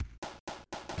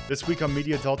This week on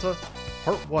Media Delta,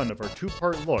 part one of our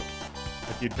two-part look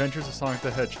at the adventures of Sonic the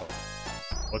Hedgehog.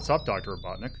 What's up, Dr.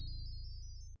 Robotnik?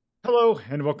 Hello,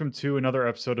 and welcome to another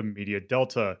episode of Media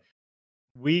Delta.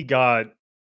 We got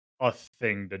a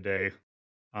thing today.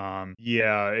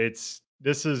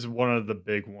 This is one of the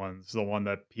big ones, the one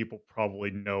that people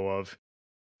probably know of,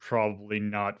 probably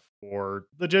not for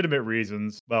legitimate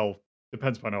reasons. Well,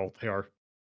 depends upon how old they are.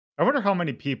 I wonder how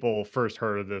many people first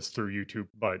heard of this through YouTube,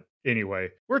 but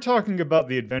anyway, we're talking about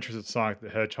the adventures of Sonic the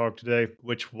Hedgehog today,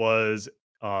 which was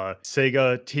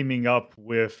Sega teaming up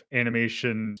with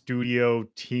Animation Studio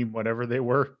Team, whatever they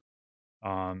were,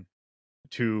 um,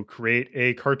 to create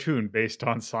a cartoon based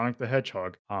on Sonic the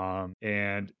Hedgehog.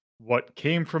 And what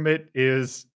came from it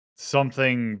is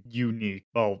something unique.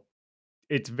 Well,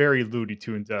 it's very Looney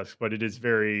Tunes-esque, but it is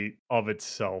very of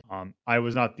itself. I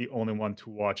was not the only one to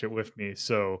watch it with me,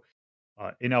 so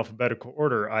in alphabetical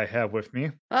order, I have with me.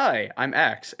 Hi, I'm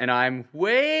X, and I'm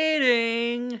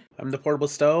waiting. I'm the portable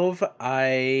stove.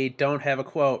 I don't have a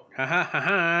quote. Ha ha ha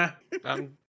ha.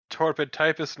 I'm Torpid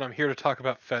Typist, and I'm here to talk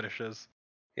about fetishes.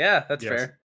 Yeah, that's Yes.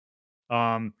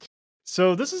 fair.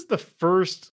 So this is the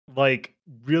first like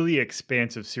really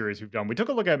expansive series we've done. We took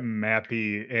a look at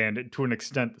Mappy and to an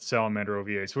extent the Salamander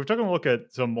OVA. So we've taken a look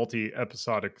at some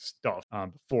multi-episodic stuff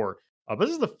before. But this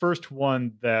is the first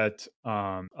one that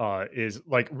is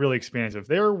like really expansive.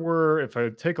 There were, if I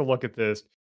take a look at this,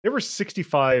 there were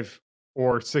 65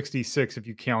 or 66 if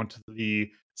you count the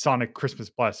Sonic Christmas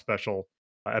Blast special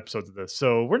episodes of this.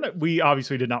 So we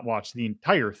obviously did not watch the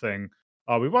entire thing.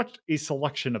 We watched a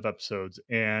selection of episodes,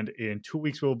 and in 2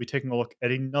 weeks, we'll be taking a look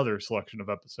at another selection of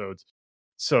episodes.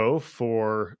 So,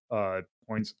 for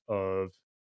points of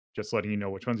just letting you know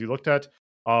which ones we looked at,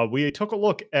 we took a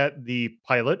look at the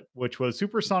pilot, which was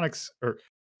Super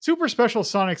Special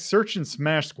Sonic Search and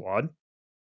Smash Squad.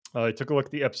 I took a look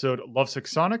at the episode Lovesick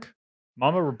Sonic,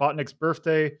 Mama Robotnik's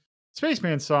Birthday,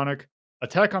 Spaceman Sonic,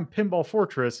 Attack on Pinball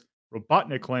Fortress,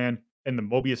 Robotnik Land, and the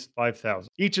Mobius 5000.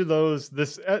 Each of those,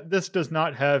 this does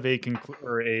not have a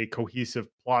cohesive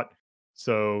plot,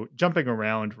 so jumping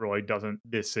around really doesn't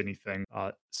miss anything.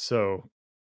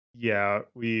 Yeah,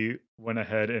 we went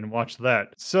ahead and watched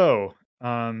that. So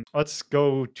let's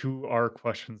go to our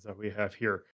questions that we have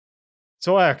here.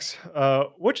 So, Axe,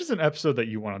 which is an episode that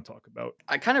you want to talk about?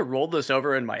 I kind of rolled this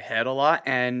over in my head a lot,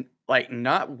 and like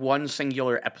not one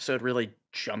singular episode really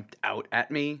jumped out at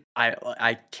me.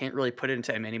 I can't really put it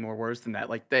into many more words than that.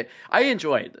 I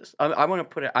enjoyed this. I want to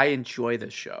put it. I enjoy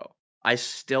this show. I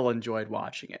still enjoyed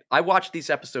watching it. I watched these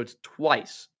episodes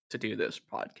twice to do this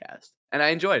podcast, and I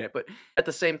enjoyed it. But at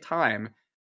the same time,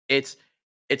 it's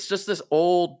it's just this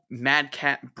old Mad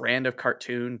Cat brand of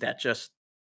cartoon that just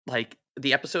like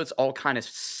the episodes all kind of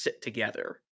sit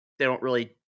together. They don't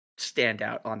really stand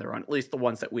out on their own. At least the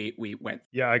ones that we went.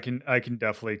 Yeah, I can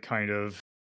definitely kind of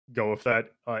go with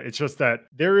that. It's just that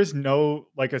there is no,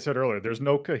 like I said earlier, there's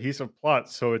no cohesive plot,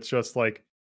 so it's just like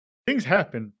things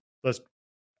happen just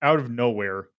out of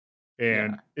nowhere,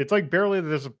 and Yeah, it's like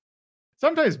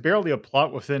sometimes barely a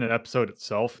plot within an episode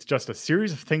itself. It's just a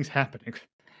series of things happening.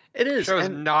 it The is, show is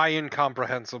and nigh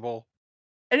incomprehensible.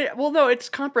 well, no, it's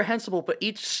comprehensible, but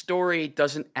each story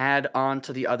doesn't add on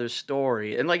to the other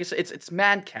story. And like I said, it's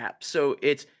madcap, so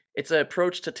it's an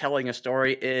approach to telling a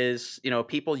story is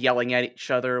people yelling at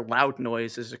each other, loud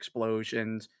noises,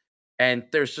 explosions, and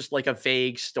there's just like a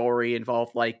vague story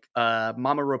involved, like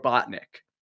Mama Robotnik.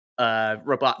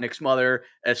 Robotnik's mother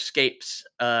escapes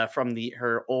from the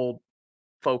her old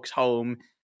folks' home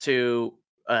to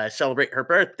celebrate her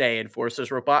birthday and forces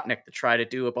Robotnik to try to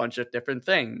do a bunch of different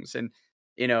things. And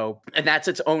that's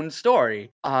its own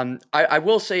story. I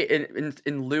will say,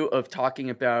 in lieu of talking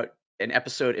about an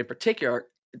episode in particular,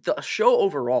 the show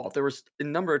overall, there was a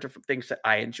number of different things that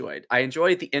I enjoyed. I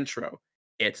enjoyed the intro.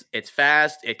 It's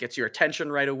fast. It gets your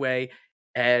attention right away.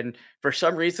 And for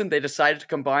some reason, they decided to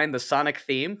combine the Sonic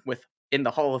theme with "In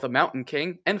the Hall of the Mountain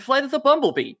King" and "Flight of the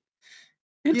Bumblebee"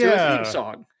 into a theme Yeah,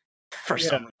 song for yeah.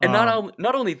 some. And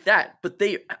not only that, but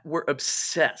they were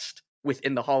obsessed with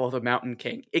 "In the Hall of the Mountain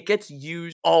King." It gets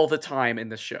used all the time in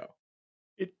the show.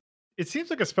 It it seems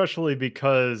like especially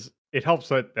because it helps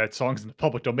that song's in the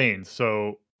public domain.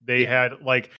 So Yeah.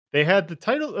 they had the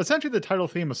title, essentially the title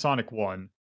theme of Sonic One.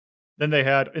 Then they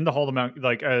had In the Hall of the Mountain,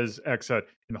 like as X said,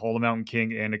 In the Hall of the Mountain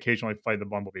King, and occasionally Fight the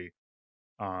Bumblebee.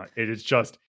 It is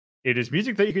just it is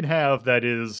music that you can have that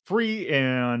is free,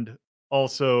 and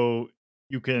also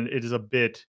it is a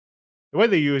bit, the way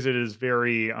they use it is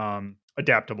very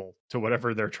adaptable to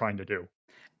whatever they're trying to do.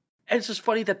 And it's just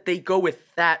funny that they go with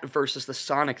that versus the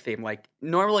Sonic theme. Like,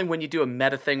 normally when you do a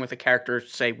meta thing with a character,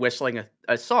 say, whistling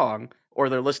a song, or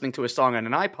they're listening to a song on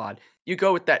an iPod, you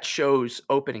go with that show's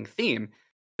opening theme.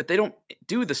 But they don't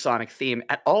do the Sonic theme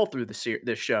at all through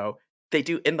the show. They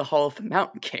do In the Hall of the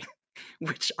Mountain King,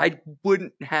 which I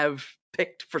wouldn't have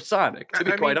picked for Sonic, to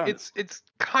be I quite mean, honest. it's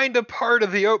kind of part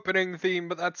of the opening theme,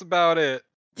 but that's about it.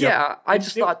 Yep. Yeah, I And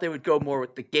just it- thought they would go more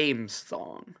with the game's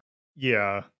song.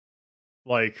 Yeah.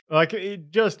 Like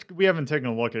we haven't taken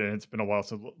a look at it. It's been a while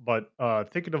since, but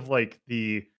thinking of if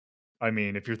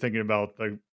you're thinking about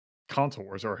the console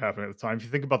wars that were happening at the time, if you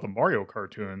think about the Mario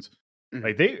cartoons,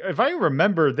 Mhm. if I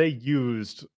remember, they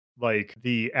used like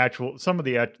some of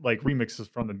the remixes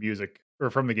from the music or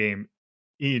from the game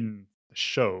in the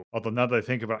show. Although now that I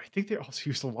think about it, I think they also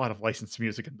used a lot of licensed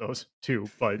music in those too.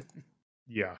 But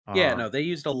yeah, Yeah, no, they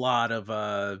used a lot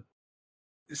of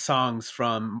songs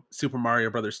from Super Mario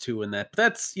Brothers 2 in that.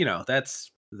 But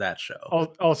that's that show.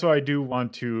 Also, I do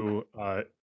want to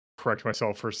correct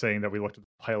myself for saying that we looked at the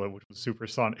pilot, which was Super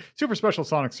Special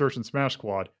Sonic Search and Smash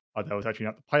Squad. That was actually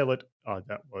not the pilot.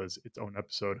 That was its own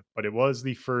episode, but it was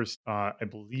the first, I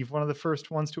believe, one of the first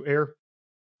ones to air.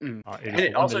 Mm. It And is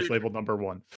it the one that also is labeled number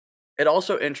one. it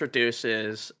also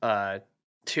introduces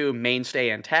two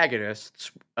mainstay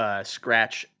antagonists,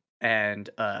 Scratch and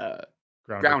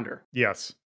Grounder.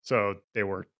 Yes. So they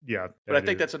were, yeah. But I that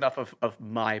think is- that's enough of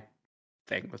my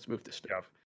thing. Let's move this stuff.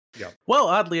 Well,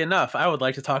 oddly enough, I would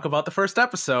like to talk about the first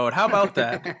episode. How about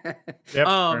that? Yep, fair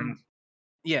enough.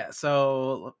 Yeah,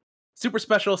 so Super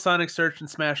Special Sonic Search and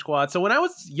Smash Squad. So when I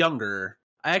was younger,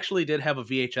 I actually did have a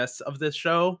VHS of this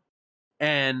show,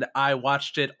 and I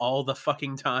watched it all the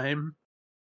fucking time.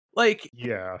 Like,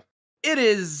 Yeah. it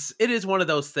is one of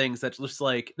those things that just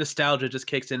like nostalgia just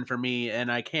kicks in for me, and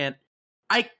I can't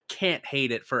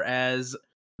hate it for as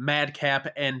madcap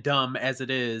and dumb as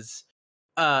it is.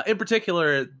 In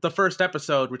particular, the first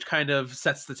episode, which kind of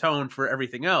sets the tone for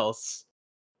everything else,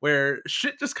 where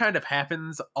shit just kind of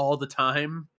happens all the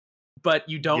time, but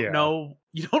you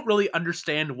don't really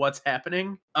understand what's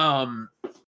happening.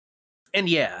 And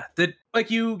yeah,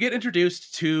 you get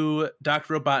introduced to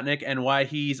Dr. Robotnik and why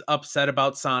he's upset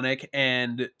about Sonic,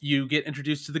 and you get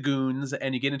introduced to the goons,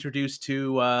 and you get introduced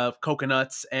to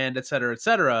coconuts, and et cetera, et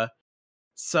cetera.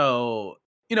 So,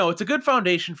 it's a good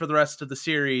foundation for the rest of the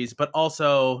series, but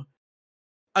also,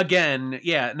 again,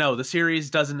 the series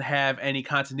doesn't have any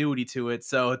continuity to it,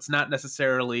 so it's not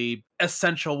necessarily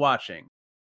essential watching.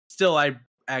 Still, I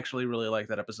actually really like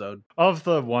that episode. Of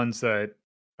the ones that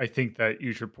I think that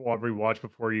you should probably watch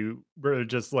before you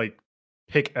just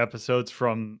pick episodes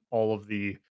from all of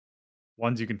the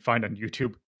ones you can find on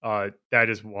YouTube, that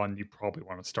is one you probably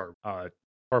want to start.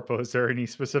 Harpo, is there any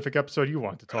specific episode you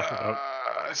want to talk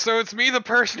about? So it's me, the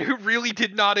person who really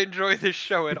did not enjoy this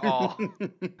show at all.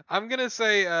 I'm gonna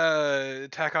say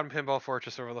Attack on Pinball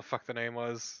Fortress, or whatever the fuck the name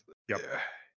was. Yep.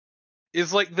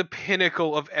 Is like the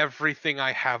pinnacle of everything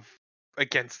I have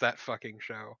against that fucking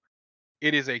show.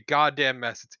 It is a goddamn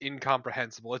mess. It's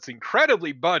incomprehensible. It's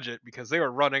incredibly budget because they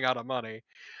were running out of money.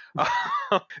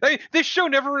 This show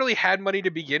never really had money to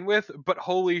begin with, but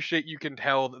holy shit, you can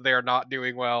tell that they're not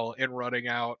doing well in running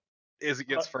out as it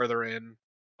gets further in.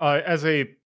 As a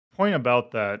point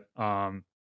about that, I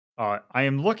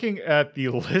am looking at the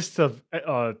list of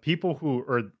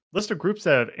list of groups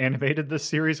that have animated this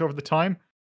series over the time,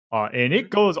 and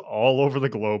it goes all over the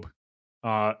globe.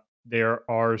 There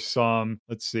are some.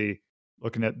 Let's see.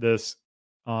 Looking at this,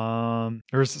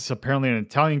 apparently an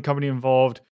Italian company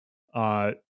involved.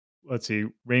 Let's see.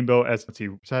 Rainbow as let's see.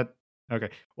 Is that okay?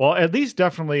 Well, at least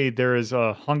definitely there is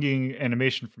a Hunging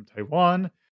Animation from Taiwan,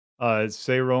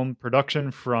 Seirome Production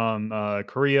from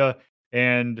Korea,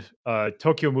 and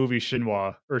Tokyo Movie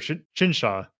Shinwa or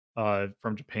Shinsha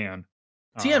from Japan.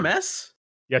 TMS?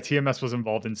 Yeah, TMS was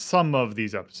involved in some of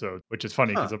these episodes, which is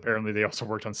funny because Huh. apparently they also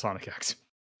worked on Sonic X.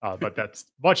 But that's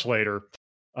much later.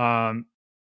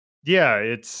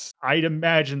 Yeah, I'd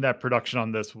imagine that production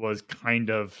on this was kind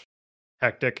of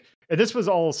hectic. And this was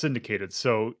all syndicated,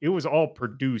 so it was all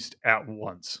produced at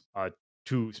once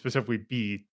to specifically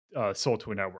be sold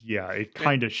to a network. Yeah, it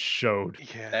kind of showed.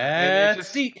 Yeah, and it That's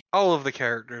just, deep. all of the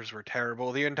characters were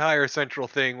terrible. The entire central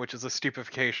thing, which is a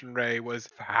stupefaction ray, was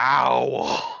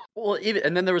foul. Well,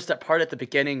 and then there was that part at the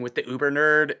beginning with the Uber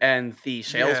nerd and the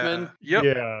salesman. Yeah.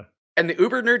 Yep. Yeah. And the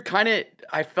Uber nerd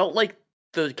I felt like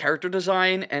the character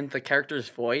design and the character's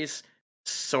voice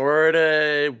sort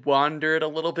of wandered a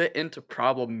little bit into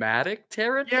problematic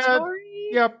territory.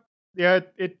 Yep. Yeah,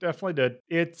 it definitely did.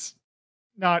 It's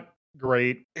not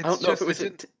great. I don't know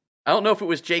if it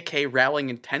was J.K. Rowling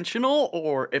intentional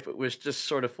or if it was just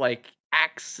sort of like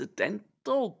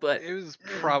accidental, but It was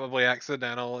probably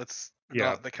accidental. It's Yeah.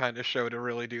 not the kind of show to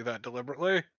really do that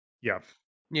deliberately. Yeah.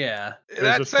 Yeah.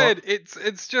 That just said,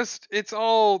 it's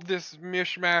all this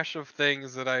mishmash of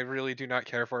things that I really do not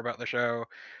care for about the show,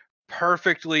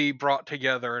 perfectly brought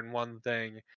together in one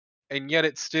thing, and yet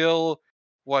it still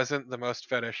wasn't the most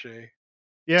fetishy.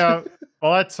 Yeah,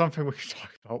 well, that's something we can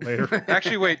talk about later.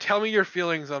 Actually, wait, tell me your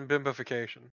feelings on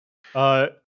bimbification.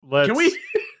 Let's. Can we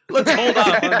let's hold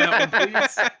off on that one,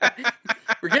 please?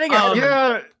 We're getting ahead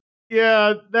of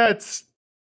Yeah, that's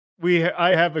I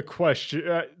have a question.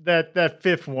 That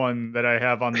fifth one that I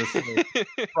have on this list,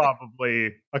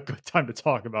 probably a good time to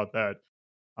talk about that.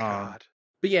 God.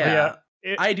 But yeah,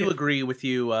 yeah, it- I do it- agree with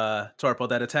you, Torpo,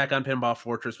 that Attack on Pinball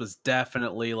Fortress was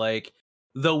definitely like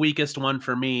the weakest one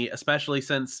for me, especially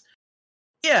since,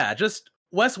 yeah, just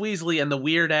Wes Weasley and the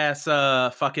weird ass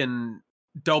fucking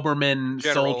Doberman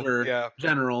soldier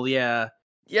general, yeah.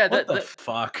 Yeah, What the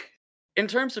fuck? in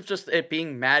terms of just it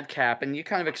being Madcap, and you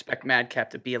kind of expect Madcap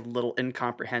to be a little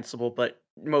incomprehensible, but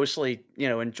mostly,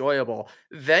 enjoyable.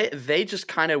 They just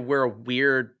kind of were a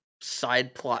weird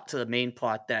side plot to the main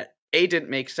plot that A, didn't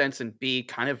make sense, and B,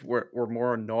 kind of were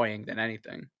more annoying than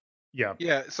anything. yeah,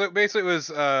 Yeah, so basically it was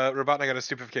Robotnik got a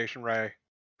stupefaction ray.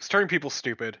 It's turning people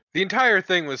stupid. The entire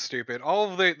thing was stupid. All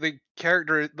of the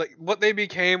character, like what they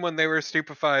became when they were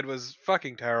stupefied was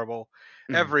fucking terrible.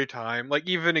 Mhm. Every time. Like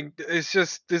it's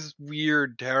just this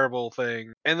weird, terrible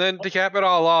thing. And then to cap it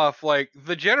all off, like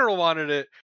the general wanted it.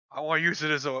 I want to use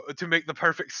it to make the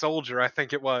perfect soldier, I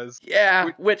think it was. Yeah,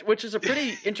 which is a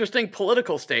pretty interesting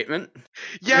political statement.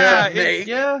 Yeah, to make.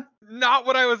 Yeah. Not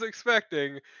what I was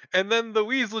expecting. And then the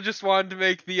Weasel just wanted to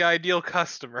make the ideal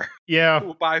customer yeah. who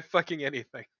will buy fucking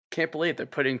anything. Can't believe they're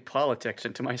putting politics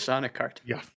into my Sonic cart.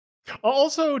 Yeah.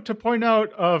 Also, to point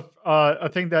out of a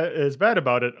thing that is bad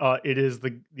about it, it is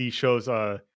the show's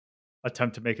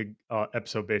attempt to make a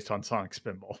episode based on Sonic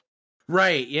Spinball.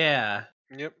 Right, yeah.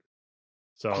 Yep.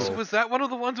 So Also, was that one of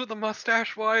the ones with the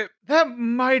mustache wipe? that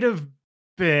might have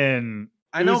been.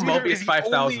 I it know was either- Mobius the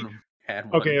 5000 only- had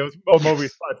one. Okay, it was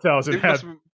Mobius 5000 It had must-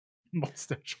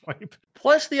 mustache wipe.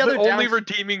 Plus the other the only downs-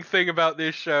 redeeming thing about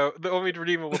this show, the only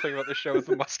redeemable thing about this show is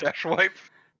the mustache wipe.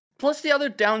 Plus, the other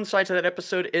downside to that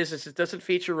episode is it doesn't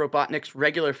feature Robotnik's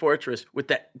regular fortress with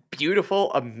that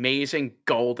beautiful, amazing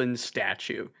golden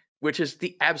statue, which is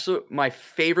my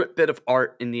favorite bit of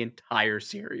art in the entire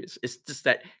series. It's just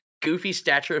that goofy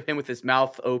statue of him with his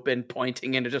mouth open,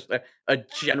 pointing into just a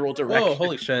general direction. Oh,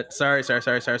 holy shit. Sorry. I'm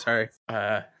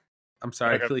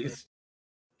sorry, Okay. please.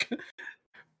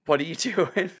 What are you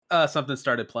doing? Something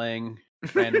started playing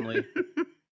randomly.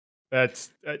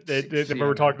 That's they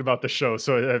were talking about the show,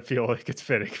 so I feel like it's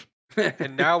fitting.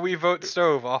 And now we vote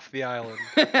Stove off the island.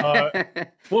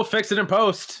 We'll fix it in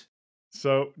post.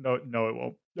 So no, it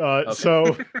won't. Okay.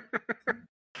 So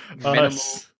Minimal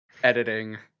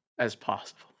editing as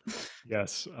possible.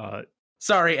 yes.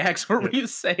 Sorry, X, what were you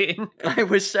saying? I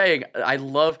was saying I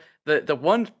love the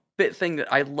one bit thing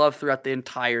that I love throughout the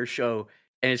entire show,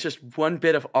 and it's just one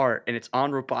bit of art, and it's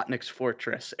on Robotnik's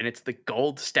fortress, and it's the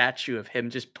gold statue of him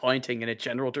just pointing in a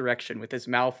general direction with his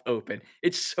mouth open.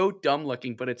 It's so dumb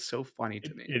looking, but it's so funny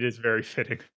to me. It is very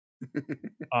fitting.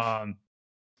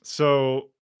 So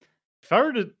if I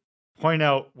were to point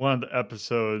out one of the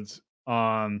episodes,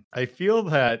 I feel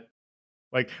that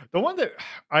like the one that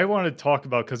I want to talk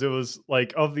about because it was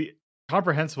like of the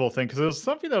comprehensible thing because it was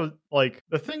something that was like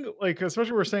the thing like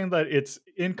especially we're saying that it's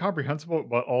incomprehensible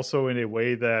but also in a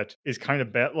way that is kind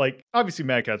of bad, like obviously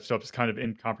Mad Cat stuff is kind of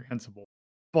incomprehensible,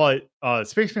 but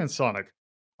Spaceman Sonic,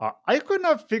 I could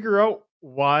not figure out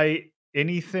why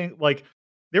anything like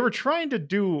they were trying to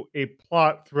do a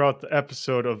plot throughout the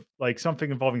episode of like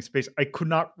something involving space. I could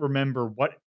not remember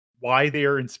why they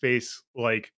are in space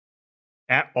like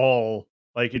at all.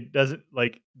 Like it doesn't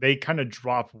like they kind of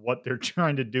drop what they're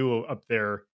trying to do up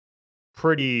there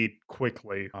pretty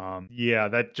quickly. Yeah,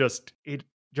 it just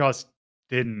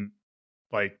didn't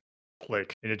like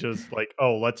click. And it just like,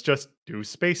 oh, let's just do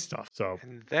space stuff. So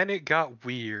And then it got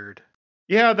weird.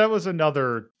 yeah, that was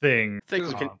another thing.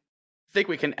 Think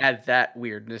we can add that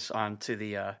weirdness onto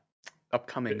the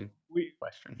upcoming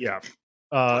question. Yeah.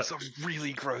 That's a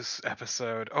really gross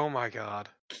episode. Oh my god.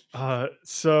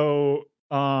 So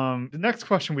the next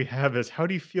question we have is how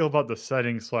do you feel about the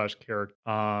setting / character?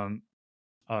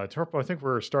 Torpo, I think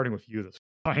we're starting with you this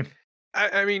time.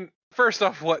 I mean, first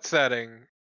off, what setting?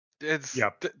 It's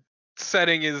Yep.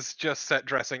 Setting is just set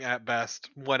dressing at best.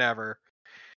 Whatever.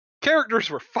 Characters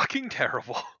were fucking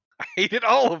terrible. I hated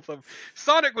all of them.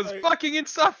 Sonic was fucking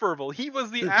insufferable. He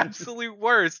was the absolute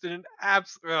worst and an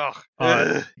absolute.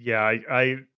 Yeah,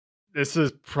 I this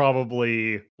is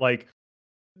probably like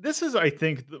this is I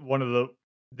think one of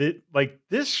the like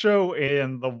this show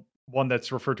and the one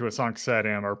that's referred to as Sonic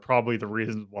Satam are probably the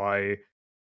reasons why.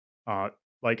 Uh,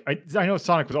 like I know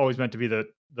Sonic was always meant to be the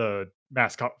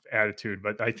mascot attitude,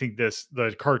 but I think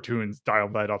the cartoons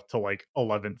dialed that up to like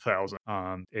 11,000.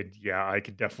 And yeah, I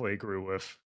could definitely agree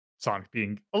with Sonic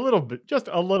being just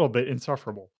a little bit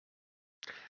insufferable.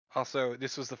 Also,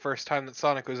 this was the first time that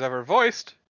Sonic was ever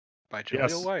voiced by Jaleel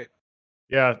Yes, White.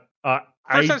 yeah. First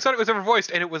I time Sonic was ever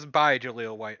voiced, and it was by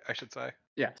Jaleel White, I should say.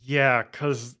 Yeah,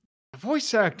 because the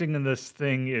voice acting in this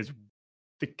thing is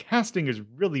the casting is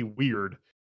really weird.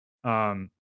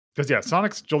 Because yeah,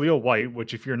 Sonic's Jaleel White,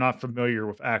 which if you're not familiar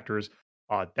with actors,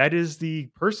 that is the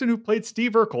person who played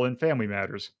Steve Urkel in Family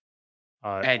Matters.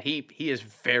 Uh, And he is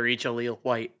very Jaleel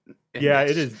White in yeah,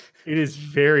 this. it is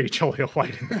very Jaleel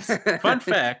White in this. Fun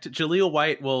fact, Jaleel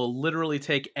White will literally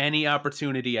take any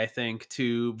opportunity, I think,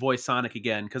 to voice Sonic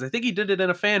again, because I think he did it in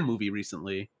a fan movie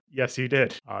recently. Yes, he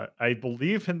did. I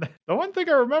believe in the one thing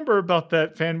I remember about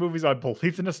that fan movies. I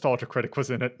believe the Nostalgia Critic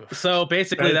was in it. So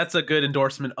basically, That is- that's a good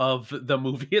endorsement of the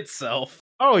movie itself.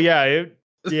 Oh yeah, yeah.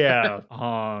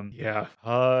 Yeah.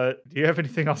 Do you have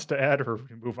anything else to add, or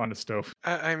we move on to Stove?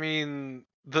 I mean,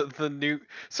 the new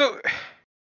so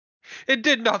it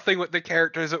did nothing with the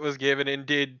characters it was given, and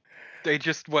they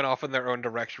just went off in their own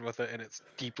direction with it, and it's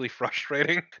deeply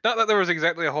frustrating. Not that there was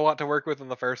exactly a whole lot to work with in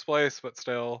the first place, but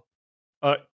still.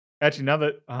 Uh, Actually, now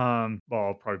that well,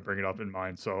 I'll probably bring it up in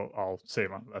mine, so I'll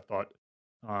save on that thought.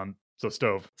 So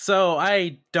Stove. So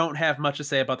I don't have much to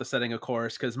say about the setting, of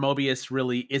course, because Mobius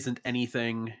really isn't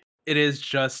anything. It is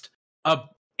just a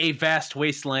vast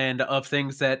wasteland of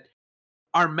things that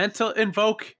are meant to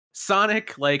invoke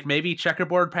Sonic, like maybe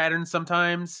checkerboard patterns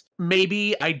sometimes.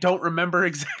 Maybe, I don't remember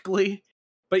exactly.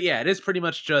 But yeah, it is pretty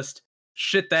much just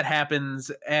shit that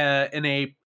happens in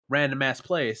a random ass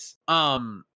place.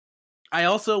 I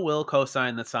also will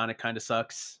co-sign that Sonic kind of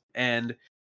sucks, and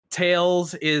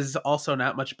Tails is also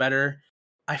not much better.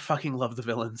 I fucking love the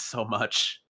villains so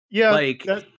much. Yeah, Like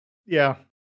yeah.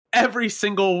 every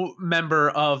single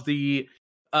member of the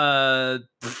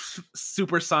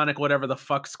Supersonic whatever the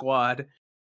fuck squad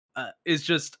is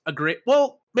just a great.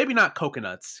 Well, maybe not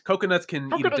Coconuts. Coconuts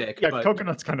can eat a dick. Yeah, but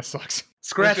Coconuts kind of sucks.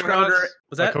 Scratch Coconuts- Grounder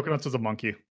was that? Coconuts was a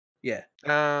monkey, Yeah.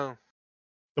 Oh,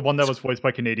 the one that was voiced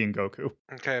by Canadian Goku.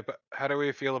 okay, but how do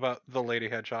we feel about the Lady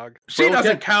Hedgehog? She We'll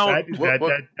doesn't get- count. We'll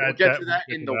get to that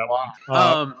in the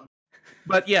WA.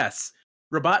 But yes,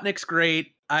 Robotnik's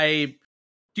great. You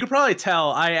can probably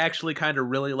tell I actually kind of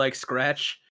really like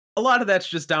Scratch. A lot of that's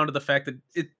just down to the fact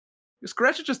that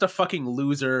Scratch is just a fucking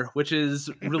loser, which is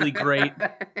really great.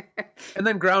 And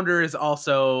then Grounder is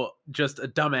also just a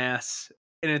dumbass.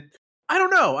 And I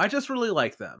don't know, I just really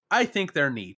like them. I think they're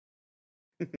neat.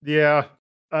 Yeah,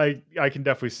 I can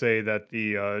definitely say that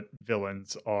the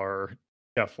villains are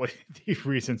definitely the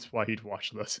reasons why you'd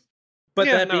watch this. But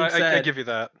yeah, that no, being I said, give you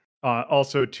that.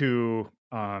 Also to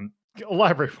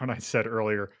elaborate what I said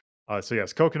earlier. So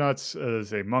yes, Coconuts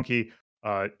is a monkey.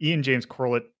 Ian James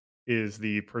Corlett is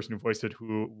the person who voiced it,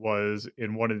 who was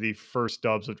in one of the first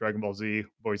dubs of Dragon Ball Z,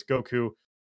 voiced Goku,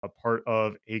 a part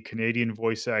of a Canadian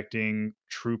voice acting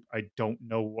troupe. I don't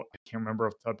know I can't remember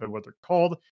off the top of what they're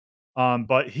called.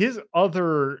 But his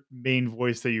other main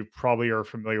voice that you probably are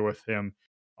familiar with him,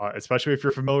 especially if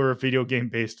you're familiar with video game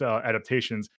based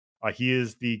adaptations, he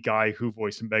is the guy who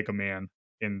voiced Mega Man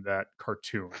in that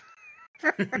cartoon.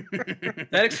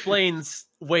 that explains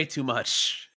way too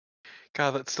much.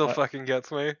 God, that still fucking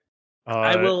gets me.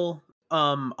 I will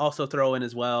also throw in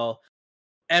as well.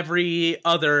 Every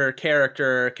other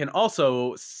character can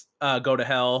also go to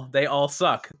hell. They all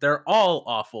suck. They're all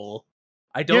awful.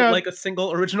 I don't like a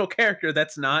single original character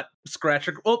that's not Scratch.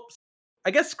 Oops.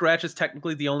 I guess Scratch is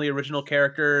technically the only original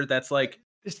character that's like.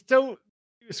 So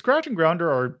Scratch and Grounder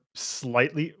are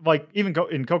slightly like even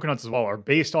in Coconuts as well are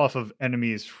based off of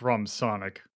enemies from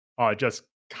Sonic, just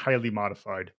highly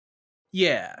modified.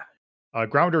 Yeah.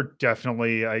 Grounder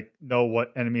definitely I know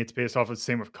what enemy it's based off of.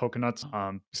 Same with Coconuts.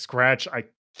 Scratch I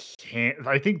can't.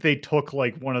 I think they took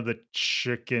like one of the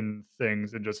chicken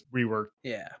things and just reworked.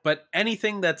 Yeah, but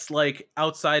anything that's like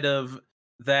outside of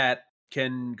that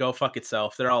can go fuck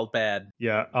itself. They're all bad.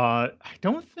 Yeah. I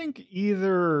don't think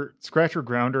either Scratch or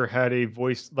Grounder had a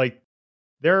voice like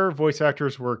their voice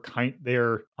actors were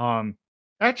they're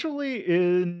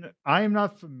actually I am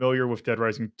not familiar with Dead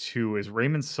Rising 2. Is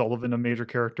Raymond Sullivan a major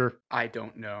character? I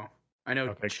don't know. I know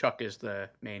Okay. Chuck is the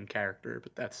main character,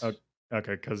 but that's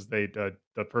Okay, because they the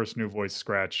person who voiced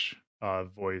Scratch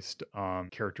voiced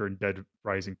character in Dead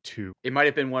Rising 2. it might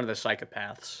have been one of the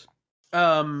psychopaths.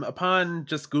 Upon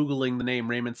just Googling the name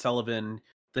Raymond Sullivan,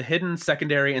 the hidden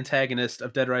secondary antagonist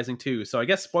of Dead Rising 2. So I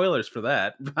guess spoilers for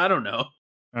that. I don't know.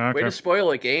 Way Okay. to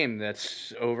spoil a game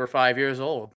that's over 5 years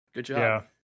old. Good job. Yeah.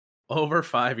 Over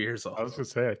 5 years old. I was gonna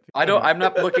say. I think I'm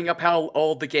not looking up how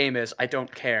old the game is. I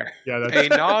don't care. Yeah, A that's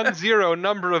non-zero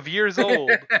number of years old.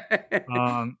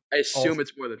 I assume also-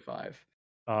 it's more than 5.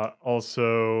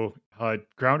 also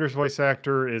Grounder's voice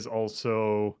actor is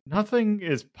also nothing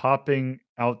is popping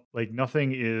out, like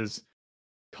nothing is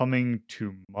coming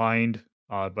to mind.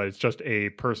 But it's just a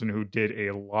person who did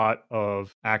a lot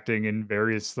of acting in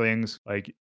various things,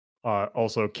 like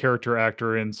also character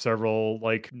actor in several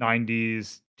like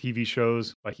 90s TV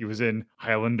shows. Like he was in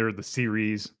Highlander the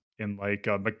series, in like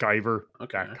MacGyver,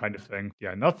 Okay. that kind of thing.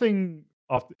 Yeah, nothing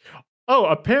off. Oh,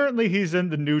 apparently he's in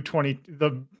the new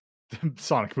the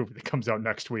Sonic movie that comes out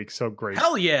next week. So great.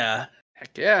 Hell yeah.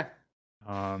 Heck yeah.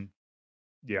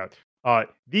 Yeah.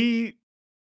 The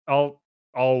I'll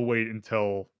wait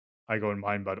until I go in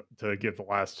mine, but to give the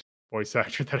last voice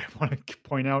actor that I want to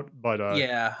point out. But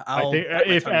Yeah. I think bite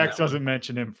my if tongue on Axe that one. doesn't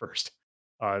mention him first.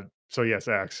 So yes,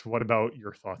 Axe, what about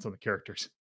your thoughts on the characters?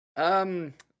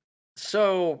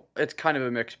 So it's kind of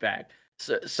a mixed bag.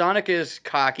 So Sonic is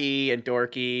cocky and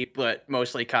dorky, but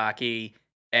mostly cocky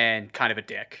and kind of a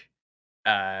dick.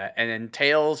 And then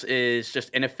Tails is just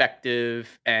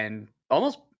ineffective and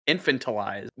almost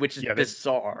infantilized, which is Yeah,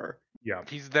 bizarre. Yeah.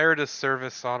 He's there to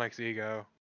service Sonic's ego.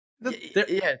 There-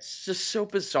 Yeah, it's just so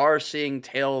bizarre seeing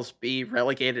Tails be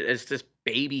relegated as this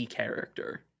baby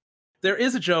character. There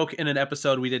is a joke in an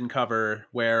episode we didn't cover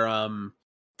where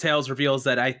Tails reveals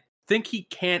that I think he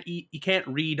can't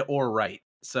read or write.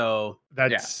 So That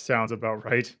Yeah. sounds about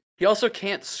right. He also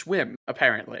can't swim,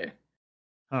 apparently.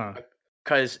 Huh.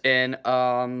 Because in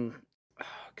oh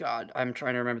God, I'm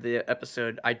trying to remember the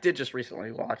episode. I did just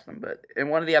recently watch them, but in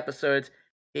one of the episodes,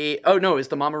 it's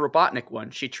the Mama Robotnik one.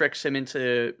 She tricks him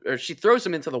she throws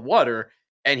him into the water,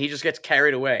 and he just gets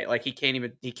carried away. Like he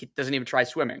doesn't even try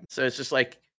swimming. So it's just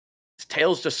like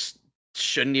Tails just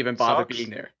shouldn't even bother Sucks. being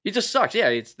there. He just sucks.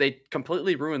 Yeah, they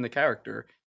completely ruin the character.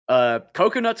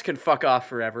 Coconuts can fuck off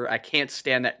forever. I can't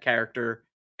stand that character.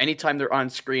 Anytime they're on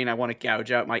screen, I want to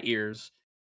gouge out my ears.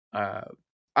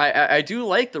 I do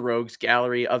like the Rogues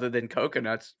Gallery other than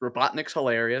Coconuts. Robotnik's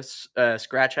hilarious.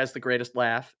 Scratch has the greatest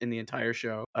laugh in the entire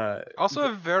show.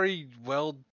 Also a very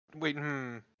well... Wait,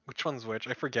 which one's which?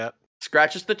 I forget.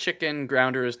 Scratch is the chicken,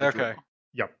 Grounder is the Okay. drill.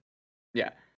 Yep. Yeah.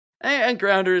 And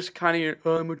Grounder is kind of,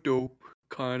 I'm a dope,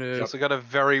 kind He's of. also got a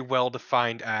very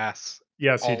well-defined ass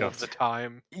Yes, he all of does. the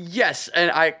time. Yes,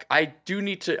 and I do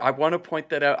need to. I want to point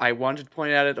that out. I wanted to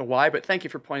point it out at the why, but thank you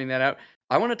for pointing that out.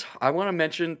 I want to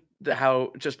mention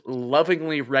how just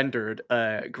lovingly rendered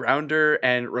Grounder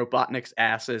and Robotnik's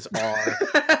asses are.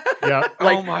 Yeah.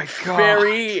 Oh my god.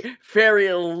 Very,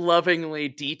 very lovingly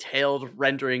detailed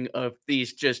rendering of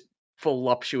these just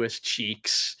voluptuous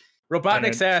cheeks.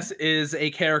 Robotnik's And- ass is a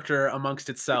character amongst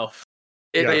itself.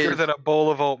 It Yeah. is- Thicker than a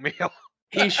bowl of oatmeal.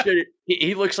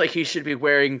 he looks like he should be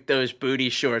wearing those booty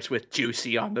shorts with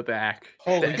Juicy on the back.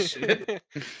 Holy shit.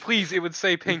 Please, it would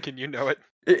say pink and you know it.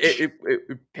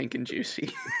 Pink and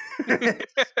juicy.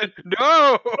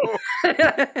 No!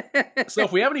 So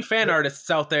if we have any fan artists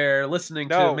out there listening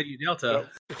No. to Midi Delta,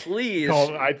 Please,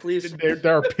 No, please.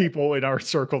 there are people in our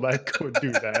circle that could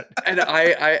do that. And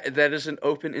I that is an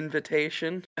open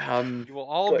invitation. You will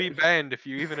all be banned if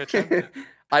you even attempt it.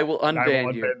 I will I will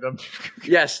unban you. unban them.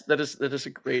 Yes, that is a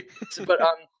great. But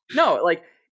no, like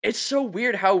it's so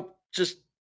weird how just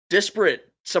disparate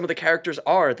some of the characters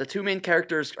are. The two main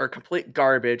characters are complete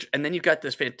garbage, and then you've got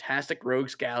this fantastic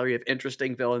rogues gallery of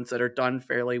interesting villains that are done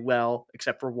fairly well,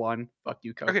 except for one. Fuck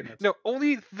you, Okay, Coconuts. no,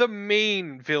 only the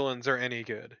main villains are any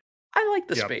good. I like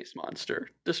the Yep. space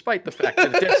monster, despite the fact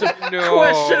that it did some No.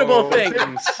 questionable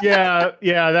things. Yeah,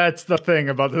 that's the thing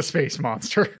about the space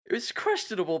monster. It was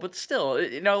questionable, but still,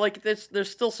 like there's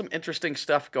still some interesting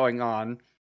stuff going on.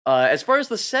 As far as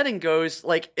the setting goes,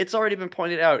 like it's already been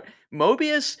pointed out,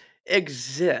 Mobius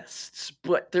exists,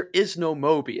 but there is no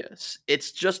Mobius.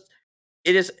 It's just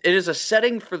it is a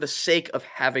setting for the sake of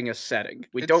having a setting.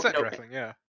 We It's don't set know. dressing,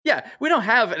 yeah. Yeah, we don't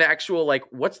have an actual like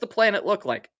what's the planet look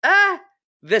like?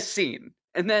 This scene,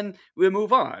 and then we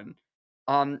move on.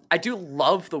 I do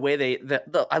love the way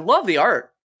I love the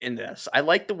art in this. I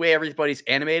like the way everybody's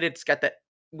animated. It's got that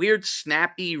weird,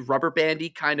 snappy, rubber bandy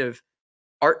kind of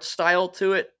art style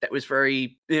to it that was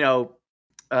very,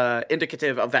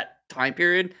 indicative of that time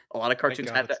period. A lot of Thank cartoons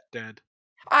God had that. it's dead.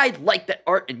 I like that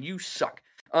art, and you suck.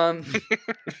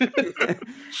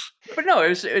 But no,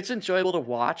 it's enjoyable to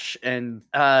watch, and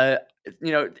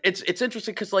it's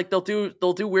interesting because like they'll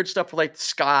do weird stuff where like the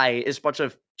sky is a bunch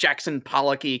of Jackson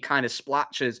Pollock-y kind of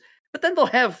splotches, but then they'll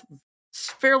have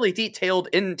fairly detailed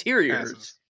interiors.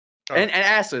 Asses. Oh. And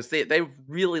asses. They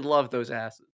really love those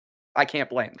asses. I can't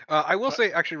blame them. I will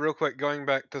say, actually, real quick, going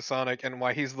back to Sonic and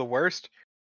why he's the worst,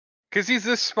 because he's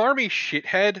this smarmy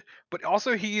shithead, but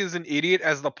also he is an idiot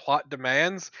as the plot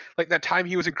demands. Like that time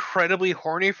he was incredibly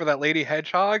horny for that lady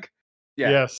hedgehog,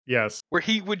 Yeah. Yes. where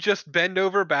he would just bend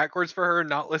over backwards for her and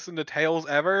not listen to Tails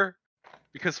ever.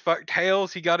 Because fuck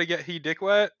Tails, he gotta get he dick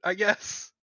wet, I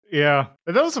guess. Yeah.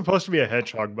 And that was supposed to be a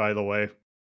hedgehog, by the way.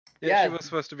 Yeah, she Yeah. was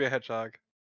supposed to be a hedgehog.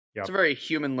 It's a very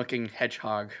human-looking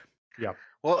hedgehog.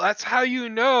 Well, that's how you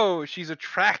know she's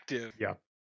attractive. Yeah.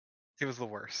 It was the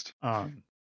worst.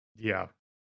 Yeah.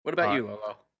 What about Uh, you,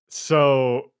 Lolo?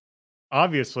 So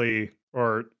obviously,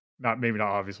 or not, maybe not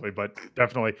obviously, but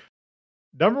definitely,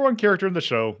 number one character in the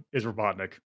show is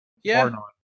Robotnik. Yeah. Bar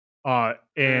none.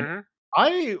 And Mhm.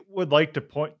 I would like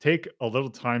to take a little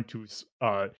time to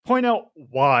point out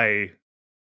why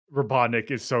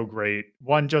Robotnik is so great.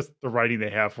 One, just the writing they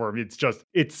have for him.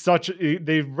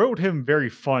 They wrote him very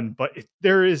fun, but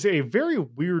there is a very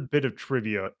weird bit of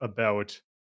trivia about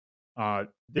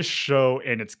this show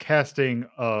and its casting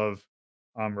of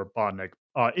Robotnik.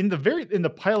 In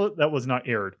the pilot that was not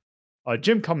aired,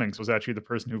 Jim Cummings was actually the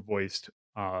person who voiced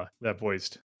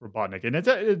Robotnik,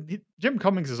 and Jim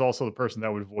Cummings is also the person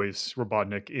that would voice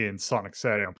Robotnik in Sonic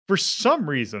SatAM. For some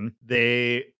reason,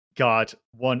 they got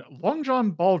one Long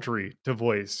John Baldry to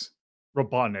voice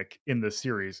Robotnik in the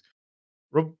series.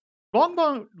 Ro-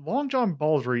 Long John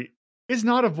Baldry is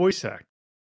not a voice actor;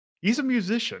 he's a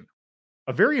musician,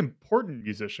 a very important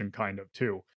musician, kind of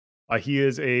too. He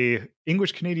is a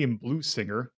English Canadian blues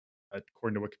singer,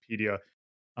 according to Wikipedia,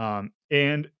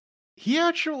 and he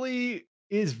actually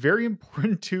is very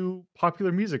important to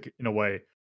popular music in a way,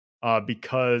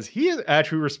 because he is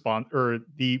actually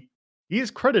he is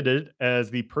credited as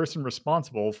the person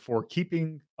responsible for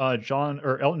keeping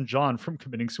Elton John from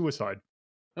committing suicide.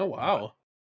 Oh wow.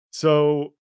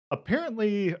 So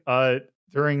apparently,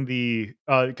 during the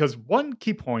because one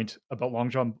key point about Long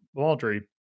John Baldry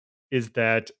is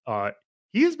that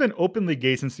he has been openly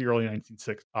gay since the early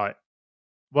 1960s.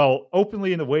 Well,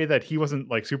 openly in the way that he wasn't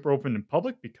like super open in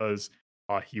public because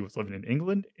he was living in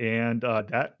England and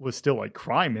that was still like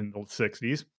crime in the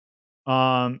 60s.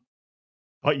 Um,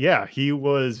 but yeah, he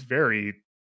was very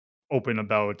open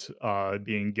about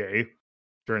being gay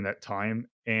during that time,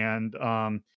 and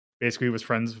basically was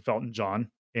friends with Elton John.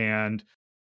 And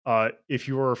if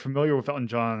you are familiar with Elton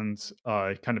John's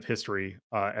kind of history,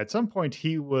 at some point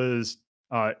he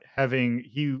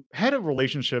had a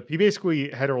relationship. He basically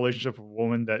had a relationship with a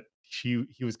woman that he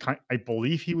was I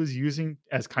believe he was using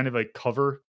as kind of a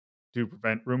cover to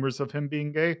prevent rumors of him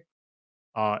being gay.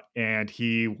 And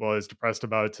he was depressed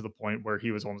about it to the point where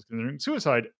he was almost considering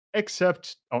suicide.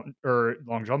 Except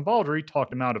Long John Baldry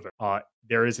talked him out of it.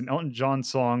 There is an Elton John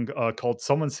song called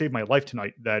 "Someone Saved My Life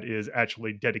Tonight" that is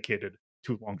actually dedicated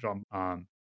to Long John.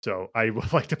 So I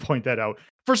would like to point that out.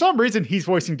 For some reason, he's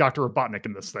voicing Dr. Robotnik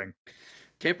in this thing.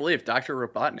 Can't believe Dr.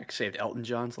 Robotnik saved Elton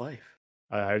John's life.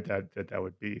 That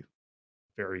would be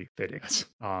very fitting.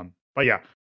 But yeah,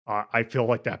 I feel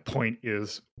like that point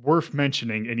is worth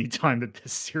mentioning anytime that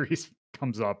this series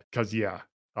comes up because yeah,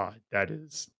 that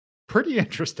is pretty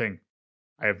interesting.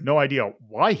 I have no idea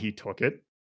why he took it,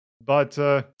 but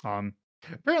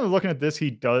apparently looking at this, he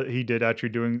did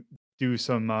actually do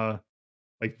some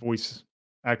like voice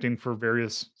acting for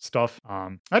various stuff.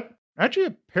 Actually,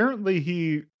 apparently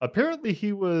he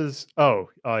was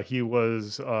he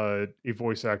was a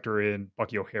voice actor in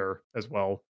Bucky O'Hare as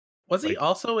well. Was he Like-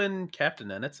 also in Captain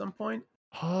N at some point?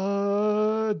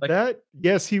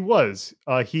 Yes, he was.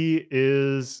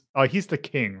 He's the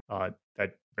king.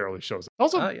 That barely shows up.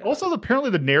 Also, Yeah. also apparently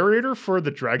the narrator for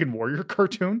the Dragon Warrior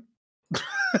cartoon.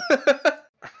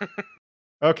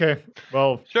 Okay,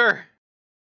 well, Sure. Add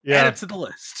yeah. it to the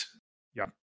list.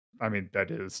 I mean, that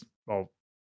is well.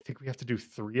 I think we have to do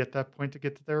 3 at that point to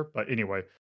get to there. But anyway,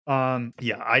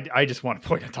 yeah. I just want to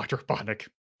point out Dr. Robotnik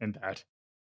and that.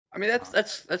 I mean,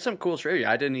 that's some cool trivia.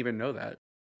 I didn't even know that.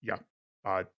 Yeah.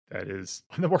 That is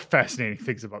one of the more fascinating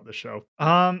things about the show.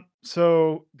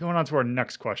 So going on to our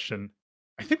next question.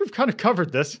 I think we've kind of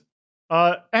covered this.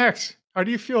 Axe, how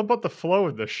do you feel about the flow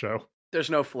of this show?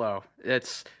 There's no flow.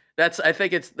 I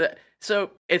think it's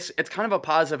it's kind of a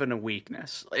positive and a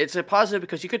weakness. It's a positive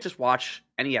because you could just watch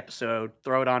any episode,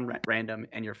 throw it on random,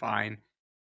 and you're fine.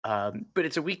 But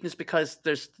it's a weakness because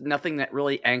there's nothing that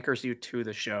really anchors you to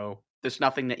the show. There's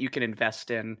nothing that you can invest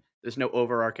in. There's no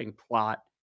overarching plot,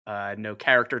 no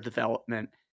character development.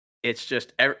 It's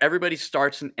just everybody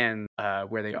starts and ends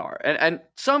where they are. And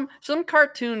some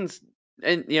cartoons,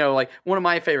 and like one of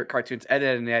my favorite cartoons, Ed,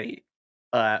 Edd and Eddy.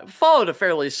 followed a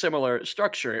fairly similar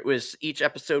structure. It was each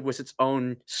episode was its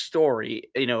own story,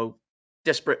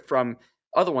 disparate from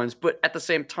other ones, but at the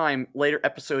same time, later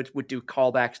episodes would do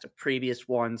callbacks to previous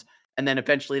ones, and then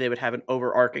eventually they would have an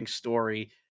overarching story.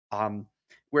 Um,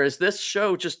 Whereas this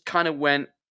show just kind of went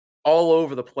all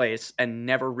over the place and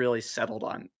never really settled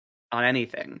on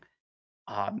anything.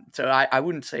 So I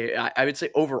wouldn't say I would say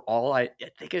overall I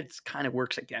think it's kind of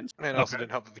works against. And it also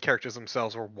didn't help that the characters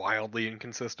themselves were wildly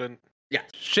inconsistent. Yeah,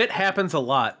 Shit happens a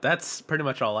lot. That's pretty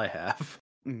much all I have.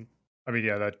 I mean,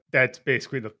 yeah, that's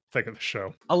basically the thing of the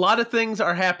show. A lot of things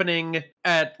are happening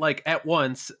at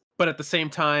once, but at the same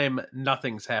time,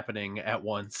 nothing's happening at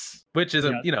once, which is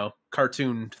a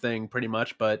cartoon thing pretty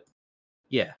much. But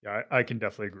yeah, I can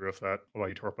definitely agree with that. What about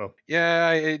you, Torpo?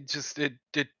 Yeah,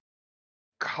 it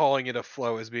calling it a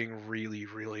flow is being really,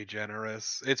 really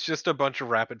generous. It's just a bunch of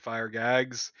rapid fire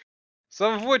gags,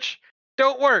 some of which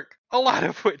don't work, a lot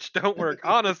of which don't work,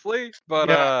 honestly.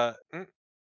 But I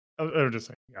was just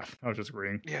saying, yeah, I was just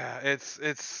agreeing. yeah,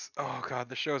 it's oh god,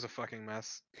 the show's a fucking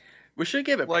mess. we should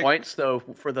give it points though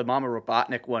for the Mama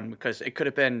Robotnik one because it could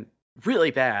have been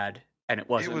really bad and it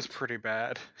wasn't. It was pretty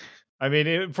bad. I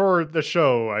mean, for the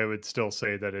show, I would still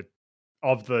say that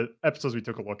of the episodes we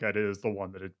took a look at, it is the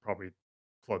one that it probably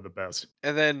flowed the best.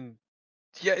 And then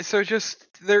yeah, so just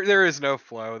there is no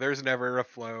flow. There's never a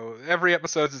flow. Every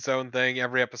episode's its own thing.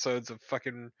 Every episode's a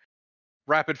fucking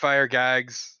rapid fire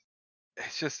gags.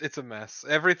 It's a mess.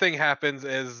 Everything happens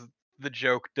as the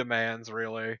joke demands,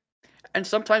 really. And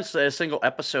sometimes a single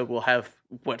episode will have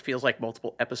what feels like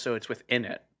multiple episodes within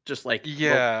it. Just like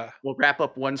we'll wrap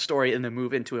up one story and then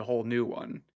move into a whole new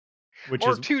one.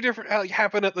 Or two different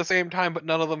happen at the same time, but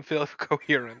none of them feel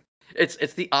coherent.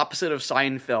 It's the opposite of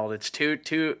Seinfeld. It's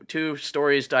two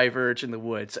stories diverge in the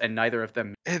woods, and neither of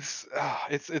them. It's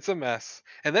a mess.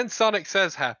 And then Sonic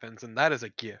Says happens, and that is a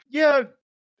gift. Yeah,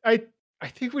 I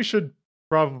think we should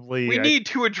probably. We need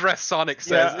to address Sonic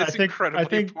Says. It's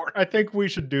incredibly important. I think we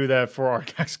should do that for our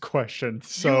next question.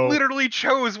 So you literally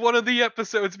chose one of the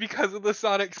episodes because of the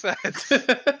Sonic Says.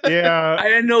 Yeah, I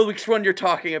didn't know which one you're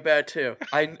talking about too.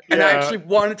 I actually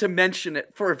wanted to mention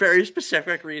it for a very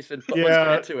specific reason. But let's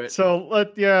get into it.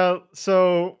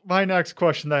 So my next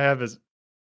question that I have is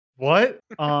what?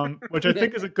 Which I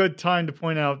think is a good time to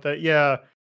point out that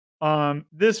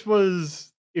this was.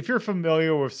 If you're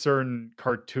familiar with certain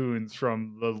cartoons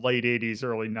from the late 80s,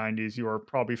 early 90s, you are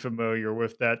probably familiar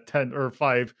with that 10 or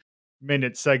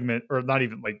 5-minute segment, or not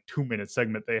even like 2-minute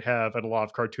segment they have at a lot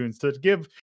of cartoons to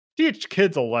teach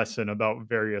kids a lesson about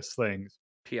various things.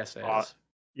 PSAs.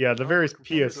 The various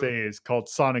PSAs called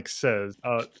Sonic Says,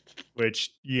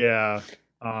 which, their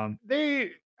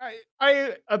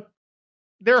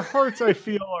hearts, I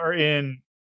feel, are in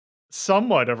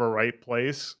somewhat of a right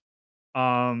place.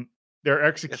 Their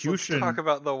execution. Let's talk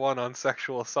about the one on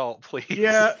sexual assault, please.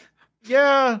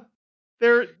 Yeah.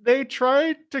 They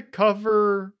tried to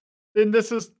cover, and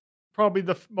this is probably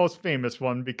the most famous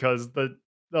one because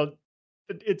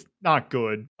it's not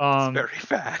good. It's very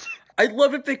bad. I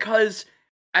love it because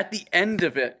at the end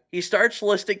of it, he starts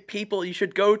listing people you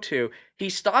should go to.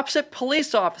 He stops at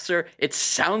police officer. It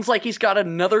sounds like he's got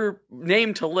another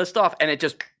name to list off, and it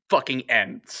just fucking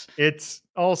ends. It's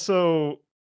also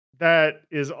a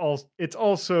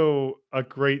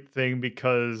great thing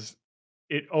because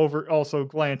it also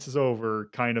glances over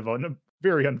kind of a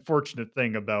very unfortunate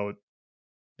thing about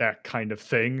that kind of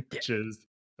thing, which is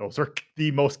those are the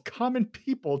most common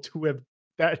people to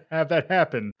have that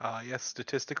happen. Yes,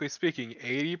 statistically speaking,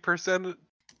 80%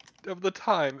 of the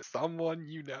time, someone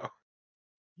you know.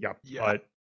 Yep. Yeah.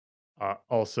 But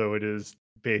also it is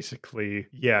basically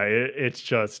it's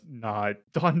just not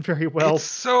done very well. It's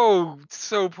so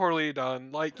poorly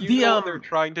done. Like know what they're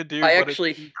trying to do, but it's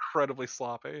incredibly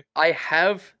sloppy. I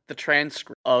have the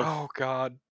transcript of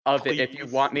please. it if you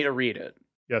want me to read it.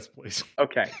 Yes, please.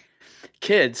 Okay.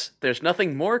 Kids, there's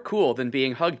nothing more cool than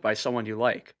being hugged by someone you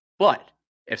like. But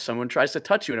if someone tries to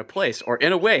touch you in a place or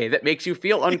in a way that makes you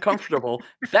feel uncomfortable,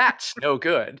 that's no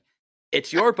good.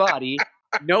 It's your body.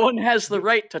 No one has the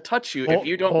right to touch you if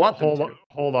you don't want them to.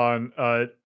 Hold on.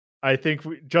 I think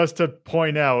just to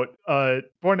point out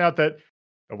that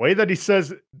the way that he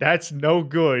says that's no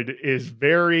good is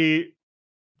very.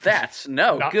 That's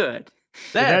no good.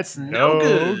 That's no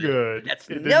good. That's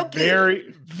no good.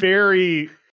 Very, very,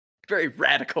 very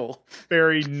radical.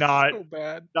 Very not so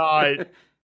bad.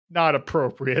 Not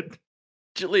appropriate.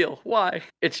 Jaleel, why?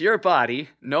 It's your body.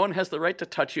 No one has the right to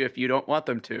touch you if you don't want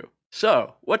them to.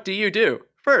 So, what do?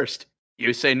 First,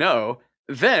 you say no,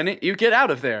 then you get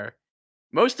out of there.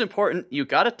 Most important, you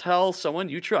gotta tell someone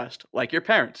you trust, like your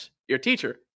parents, your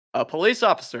teacher, a police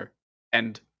officer,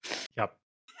 and... Yep.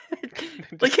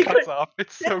 It Like just he cuts could, off.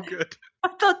 It's so good.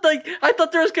 I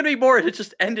thought there was gonna be more, and it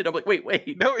just ended. I'm like,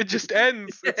 wait. No, it just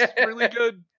ends. It's really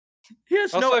good. He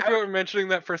has Also, no. I forgot mentioning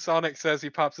that for Sonic says he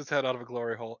pops his head out of a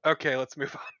glory hole. Okay, let's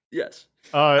move on. Yes.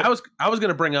 Uh, I was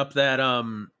gonna bring up that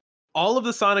all of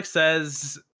the Sonic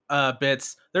Says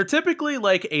bits, they're typically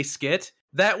like a skit.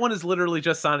 That one is literally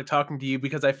just Sonic talking to you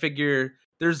because I figure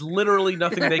there's literally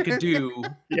nothing they could do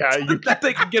yeah, you that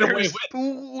they could get away There's with.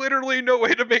 literally no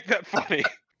way to make that funny.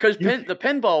 Because the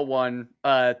pinball one,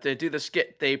 to do the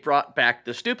skit, they brought back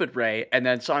the stupid Ray, and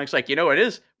then Sonic's like, you know what it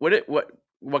is?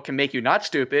 What can make you not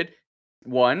stupid?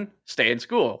 1, stay in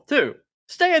school. 2,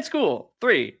 stay in school.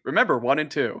 3, remember 1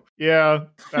 and 2. yeah,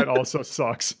 that also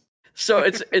sucks. So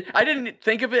I didn't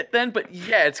think of it then, but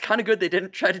yeah, it's kind of good they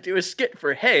didn't try to do a skit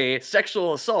for, hey,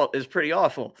 sexual assault is pretty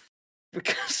awful,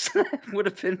 because that would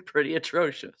have been pretty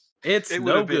atrocious. It's It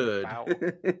would no have been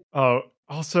good. foul.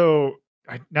 Also,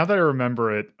 now that I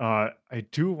remember it, I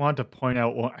do want to point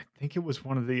out. Well, I think it was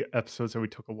one of the episodes that we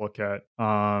took a look at.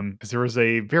 Because there was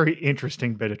a very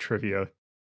interesting bit of trivia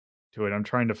to it. I'm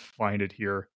trying to find it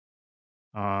here.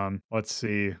 Let's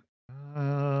see.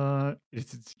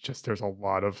 It's just there's a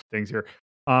lot of things here.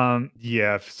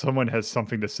 Yeah, if someone has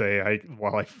something to say,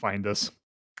 while I find this.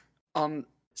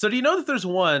 So do you know that there's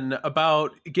one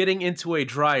about getting into a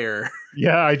dryer?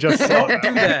 Yeah, I just saw Don't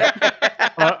do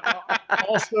that.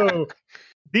 Also,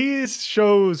 these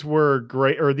shows were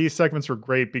great, or these segments were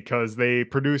great because they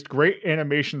produced great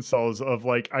animation cells of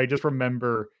like I just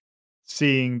remember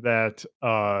seeing that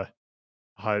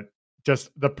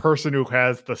just the person who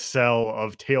has the cell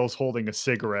of Tails holding a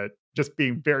cigarette just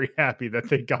being very happy that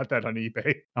they got that on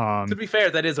eBay. To be fair,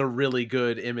 that is a really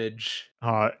good image.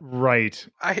 Right.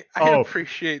 I Oh.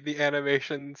 appreciate the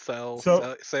animation So-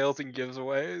 sales and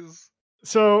giveaways.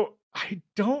 So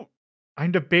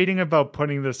I'm debating about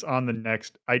putting this on the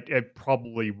next. I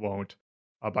probably won't.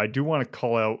 But I do want to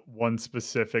call out one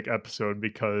specific episode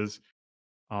because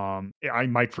I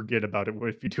might forget about it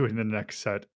if you do it in the next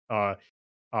set.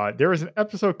 There is an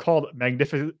episode called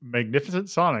Magnificent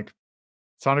Sonic.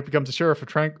 Sonic becomes the sheriff of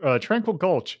Tranquil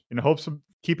Gulch in hopes of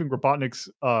keeping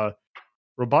Robotnik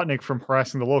from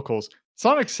harassing the locals.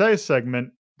 Sonic Says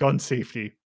segment, gun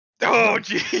safety. Oh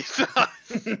Jesus!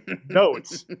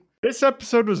 Notes. This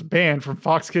episode was banned from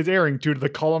Fox Kids airing due to the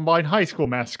Columbine High School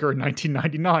massacre in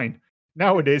 1999.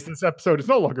 Nowadays, this episode is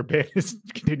no longer banned. It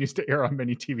continues to air on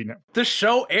many TV networks. The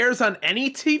show airs on any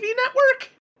TV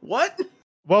network? What?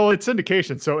 Well, it's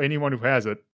syndication, so anyone who has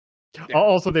it. Yeah.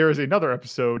 Also, there is another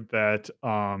episode that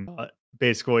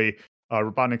basically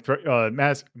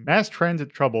Robotnik mass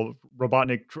transit trouble.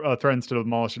 Robotnik threatens to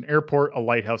demolish an airport, a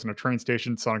lighthouse, and a train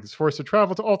station. Sonic is forced to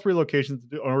travel to all 3 locations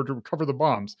in order to recover the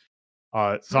bombs.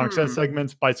 Sonic Says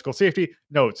segments, bicycle safety.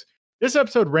 Notes. This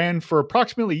episode ran for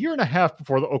approximately a year and a half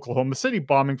before the Oklahoma City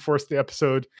bombing forced the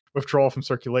episode withdrawal from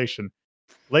circulation.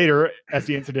 Later, as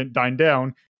the incident died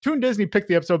down, Toon Disney picked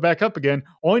the episode back up again,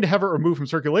 only to have it removed from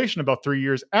circulation about 3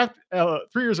 years after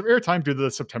 3 years of airtime due to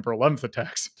the September 11th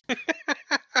attacks.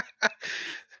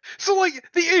 So,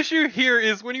 like, the issue here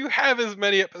is when you have as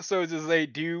many episodes as they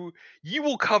do, you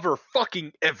will cover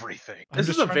fucking everything. This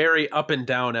is a very up and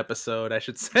down episode, I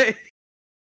should say.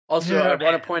 Also, Yeah. I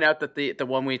want to point out that the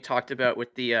one we talked about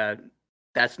with the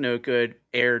That's No Good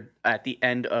aired at the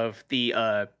end of the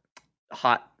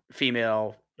hot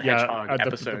female hedgehog the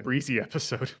episode. Breezy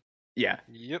episode. Yeah.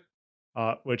 Yep.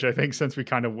 Which I think since we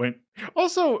kind of went.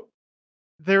 Also,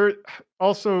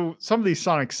 some of these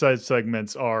Sonic Says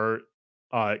segments are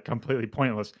completely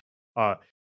pointless.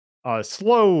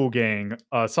 Slow Gang.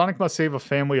 Sonic must save a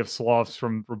family of sloths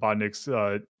from Robotnik's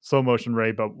slow motion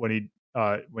ray, but when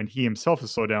he himself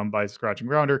is slowed down by Scratching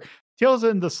Grounder, Tails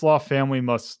and the sloth family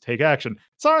must take action.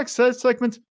 Sonic Says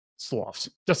segments, sloths.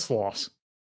 Just sloths.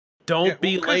 Don't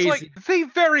be 'cause, lazy. like, they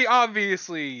very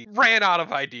obviously ran out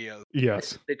of ideas.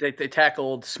 Yes. They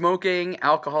tackled smoking,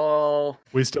 alcohol.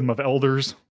 Wisdom of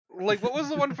elders. Like, what was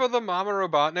the one for the Mama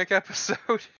Robotnik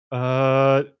episode?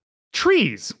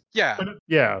 Trees. Yeah.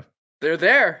 Yeah. They're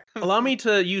there. Allow me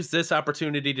to use this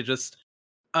opportunity to just,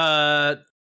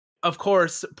 of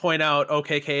course, point out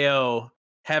OKKO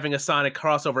having a Sonic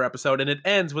crossover episode, and it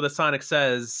ends with a Sonic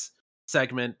Says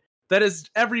segment that is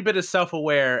every bit as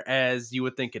self-aware as you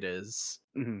would think it is.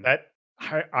 Mhm. That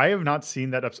I have not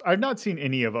seen that episode. I've not seen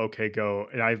any of OK Go,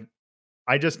 and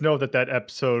I just know that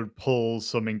episode pulls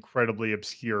some incredibly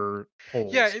obscure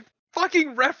pulls. Yeah, it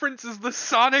fucking references the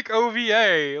Sonic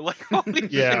OVA. Like, holy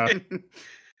Yeah. shit.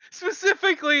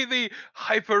 Specifically the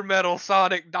hyper metal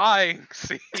Sonic dying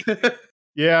scene.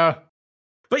 Yeah.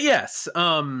 But yes,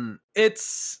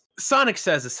 it's Sonic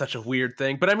Says is such a weird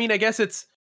thing. But I mean, I guess it's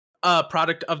a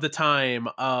product of the time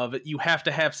of you have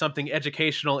to have something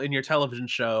educational in your television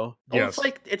show. Well, Yes.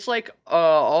 it's like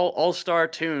all-star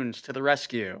tunes to the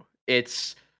rescue.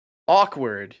 It's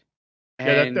awkward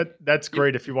Yeah, and that's you-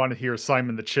 great if you want to hear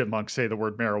Simon the Chipmunk say the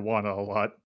word marijuana a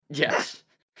lot. yes.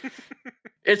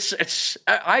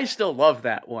 I still love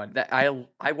that one. That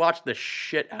I watched the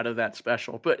shit out of that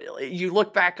special, but you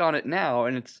look back on it now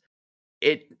and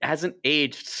it hasn't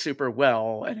aged super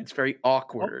well and it's very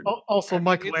awkward. Also, I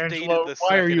mean, it's dated Michelangelo, the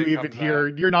why are second you it even comes here?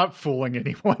 out. You're not fooling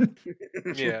anyone.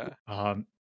 Yeah.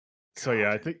 So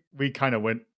yeah, I think we kind of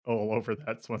went all over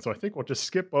that one. So I think we'll just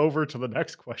skip over to the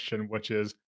next question, which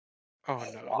is Oh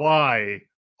no. why?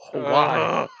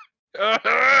 Why?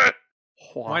 Ugh.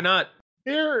 Why not?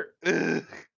 Here, Ugh.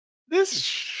 this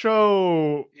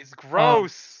show, It's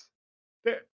gross.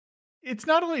 it's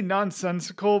not only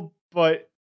nonsensical, but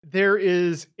there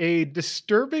is a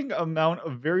disturbing amount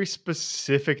of very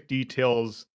specific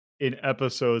details in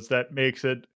episodes that makes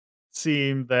it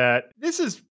seem that this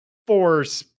is for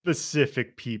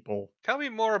specific people. Tell me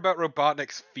more about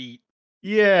Robotnik's feet. How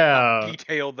Yeah,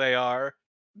 detailed they are.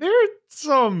 there are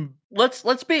some.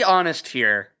 Let's be honest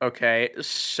here, okay?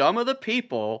 Some of the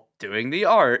people doing the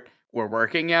art were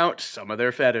working out some of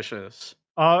their fetishes.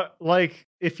 Like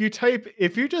if you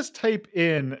just type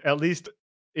in, at least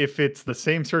if it's the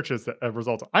same search as the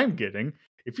results I'm getting,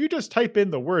 if you just type in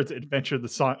the words Adventures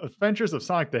of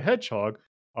Sonic the Hedgehog,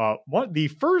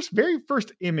 the very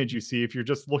first image you see if you're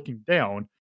just looking down,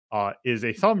 is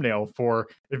a thumbnail for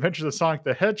Adventures of Sonic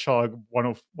the Hedgehog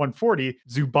 140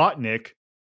 Zubotnik,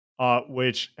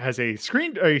 which has a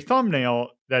thumbnail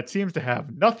that seems to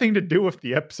have nothing to do with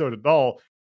the episode at all,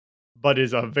 but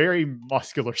is a very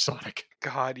muscular Sonic.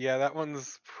 God, yeah, that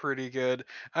one's pretty good.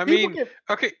 I People mean, get-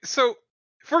 okay, so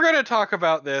if we're gonna talk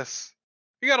about this,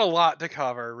 we got a lot to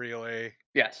cover, really.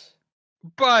 Yes.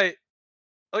 But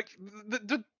like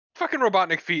the fucking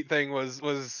Robotnik feet thing was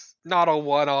not a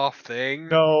one-off thing.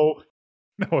 no,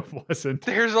 it wasn't.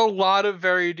 There's a lot of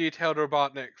very detailed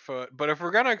Robotnik foot, but if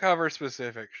we're gonna cover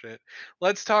specific shit,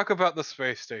 let's talk about the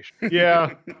space station.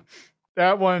 Yeah,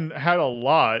 that one had a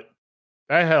lot.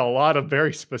 That had a lot of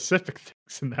very specific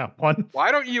things in that one.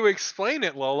 Why don't you explain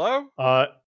it, Lolo?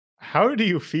 How do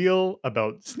you feel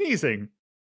about sneezing?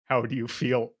 How do you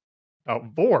feel about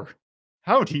vor?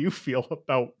 How do you feel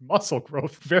about muscle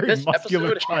growth? Very This muscular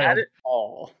episode child. had it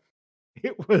all.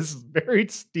 It was very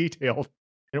detailed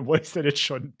in ways that it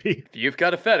shouldn't be. If you've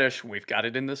got a fetish, we've got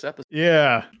it in this episode.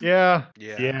 Yeah. Yeah.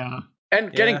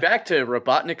 And getting Yeah. back to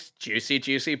Robotnik's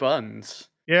juicy buns.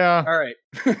 Yeah. All right.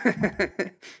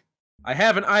 I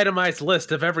have an itemized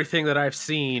list of everything that I've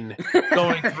seen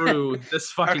going through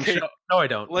this fucking Okay. show. No, I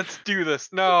don't. Let's do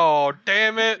this. No,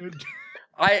 damn it.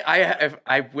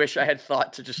 I wish I had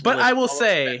thought to just. But list I will all of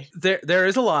say there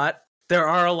is a lot. There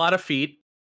are a lot of feet.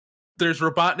 There's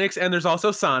Robotniks and there's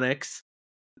also Sonics.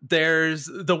 There's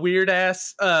the weird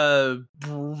ass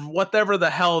whatever the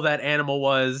hell that animal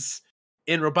was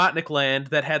in Robotnik Land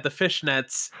that had the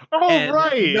fishnets Oh, and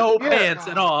right. no Yeah. pants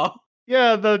at all.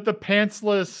 Yeah, the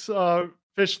pantsless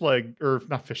fish leg, or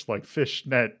not fish leg,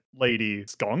 fishnet lady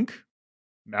skunk?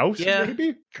 Mouse, Yeah.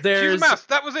 maybe? She's a There's mouse.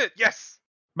 That was it. Yes.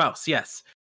 mouse, yes.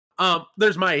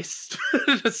 There's mice.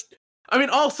 I mean,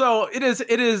 also it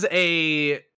is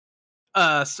a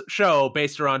show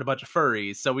based around a bunch of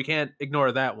furries, so we can't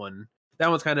ignore that one. That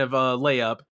one's kind of a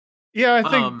layup. Yeah, I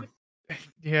think.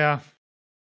 Yeah.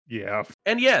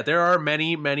 And yeah, there are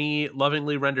many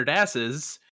lovingly rendered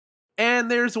asses, and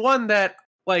there's one that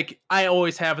like I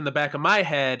always have in the back of my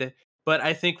head, but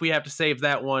I think we have to save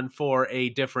that one for a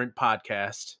different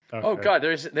podcast. Oh Okay. god,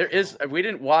 there is. We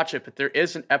didn't watch it, but there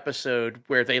is an episode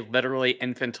where they literally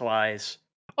infantilize.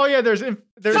 Oh yeah, there's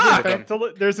Fuck! They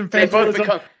both infantilism.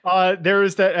 become. There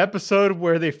is that episode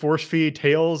where they force feed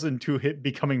Tails into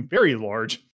becoming very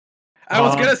large. I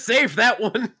was Um, gonna save that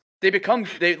one.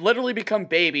 They literally become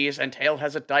babies, and Tail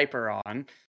has a diaper on.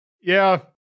 Yeah.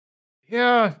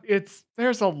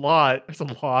 There's a lot.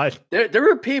 There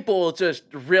were people just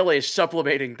really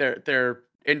sublimating their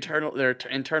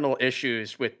internal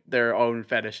issues with their own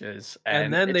fetishes,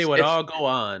 And then they it's- would it's all go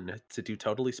on to do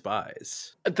Totally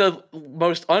Spies. the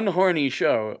most unhorny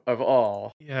show of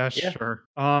all. Yeah, Yeah. sure.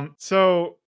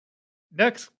 So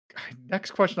next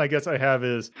question I guess I have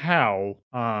is how.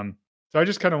 So I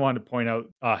just kind of wanted to point out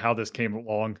how this came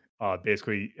along.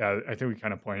 Basically, I think we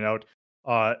kind of pointed out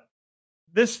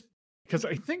this because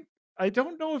I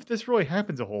don't know if this really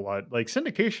happens a whole lot. Like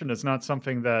syndication is not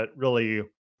something that really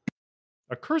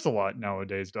occurs a lot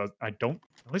nowadays. At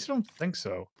least I don't think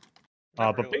so.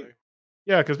 Not But really.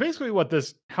 yeah, because basically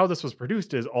how this was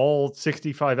produced is all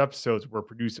 65 episodes were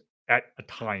produced at a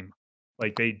time.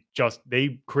 Like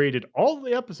they created all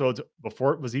the episodes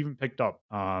before it was even picked up.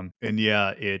 And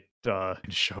yeah, it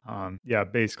yeah,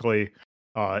 basically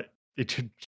it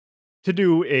to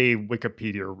do a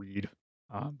Wikipedia read,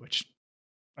 which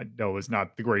I know is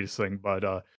not the greatest thing,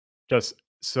 but just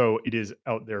so it is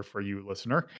out there for you,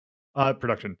 listener.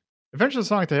 Production. Adventures of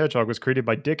Sonic the Hedgehog was created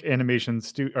by Dick Animation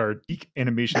Geek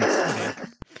Animation Studio.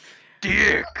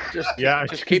 Dick.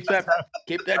 Just keep that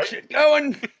shit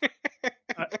going.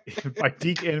 By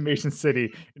Deke Animation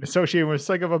City in association with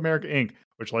Sega of America Inc.,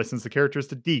 which licensed the characters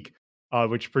to Deke,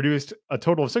 which produced a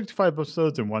total of 65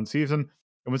 episodes in one season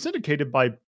and was syndicated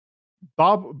by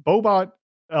Bobot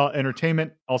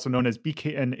Entertainment, also known as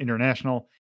BKN International.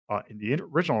 In the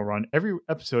original run, every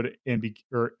episode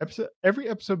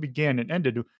began and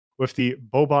ended with the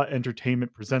Bobot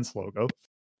Entertainment Presents logo,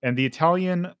 and the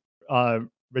Italian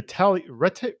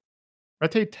Rete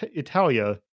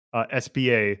Italia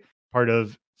SBA, part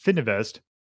of Fininvest.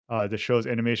 The show's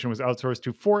animation was outsourced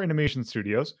to 4 animation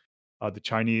studios: the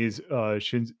Chinese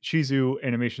Shizu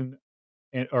Animation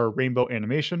or Rainbow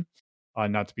Animation,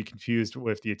 not to be confused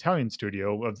with the Italian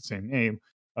studio of the same name,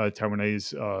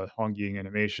 Taiwanese Hongying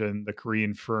Animation, the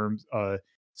Korean firm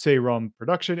Seiram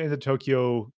Production, and the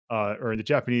Tokyo or the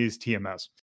Japanese TMS,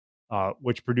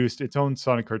 which produced its own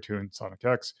Sonic cartoon, Sonic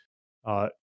X.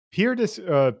 Pierre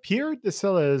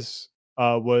Descelles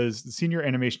was the senior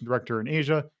animation director in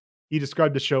Asia. He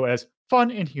described the show as fun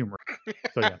and humorous.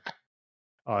 So yeah.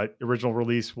 Original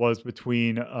release was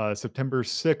between September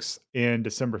 6th and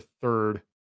December 3rd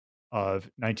of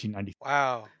 1990.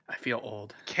 Wow. I feel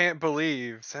old. Can't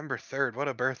believe December 3rd. What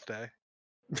a birthday.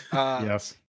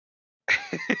 Yes.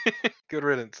 Good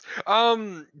riddance.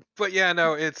 But yeah,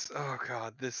 no, it's oh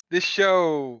god, this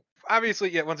show obviously,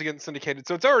 yeah, once again syndicated,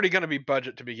 so it's already going to be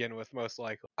budget to begin with, most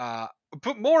likely.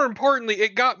 But more importantly,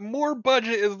 it got more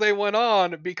budget as they went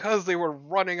on because they were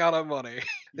running out of money.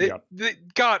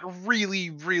 It got really,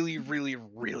 really, really,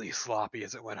 really sloppy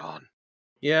as it went on.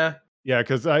 Yeah. Yeah,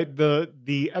 because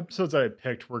the episodes that I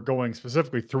picked were going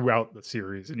specifically throughout the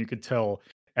series, and you could tell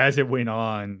as it went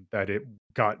on that it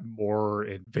got more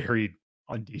and very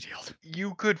undetailed.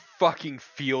 You could fucking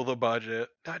feel the budget,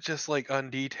 not just like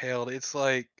undetailed. It's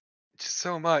like just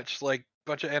so much like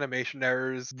bunch of animation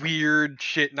errors, weird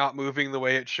shit not moving the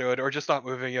way it should, or just not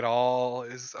moving at all.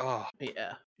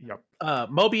 Yeah. Yep.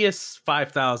 Mobius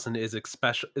 5000 is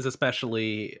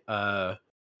especially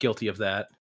guilty of that.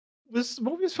 Was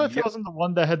Mobius 5000 the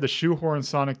one that had the shoehorn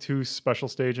Sonic 2 special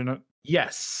stage in it?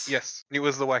 Yes. Yes, it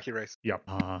was the wacky race. Yep.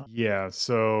 Yeah,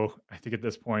 so I think at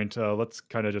this point, let's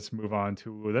kind of just move on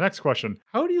to the next question.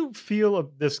 How do you feel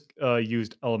of this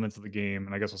used elements of the game?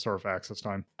 And I guess we'll start with Axe this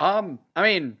time. I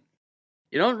mean,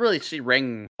 you don't really see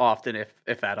Ring often,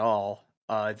 if at all.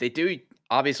 They do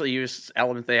obviously use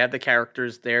elements. They have the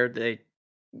characters there. They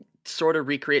sort of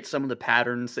recreate some of the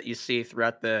patterns that you see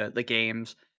throughout the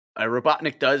games.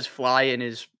 Robotnik does fly in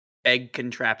his egg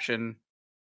contraption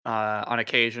on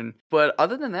occasion, but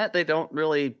other than that, they don't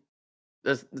really.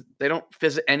 They don't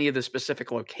visit any of the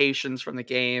specific locations from the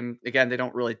game. Again, they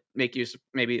don't really make use of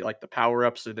maybe like the power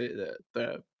ups or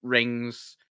the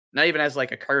rings. Not even as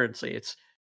like a currency. It's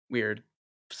weird.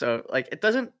 So like it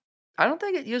doesn't. I don't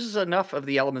think it uses enough of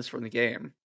the elements from the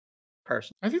game.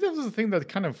 Personally, I think that was the thing that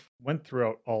kind of went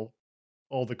throughout all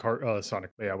the Sonic.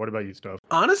 But yeah, what about you, Steph?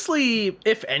 Honestly,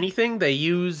 if anything, they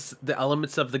use the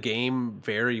elements of the game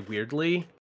very weirdly.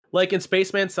 Like in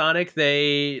Spaceman Sonic,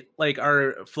 they like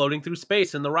are floating through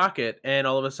space in the rocket, and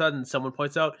all of a sudden someone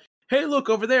points out, "Hey, look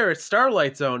over there! It's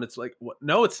Starlight Zone." It's like, what?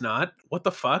 No, it's not. What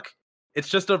the fuck? It's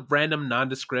just a random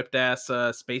nondescript ass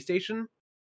space station.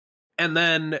 And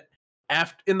then,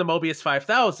 in the Mobius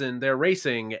 5000, they're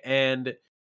racing, and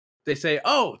they say,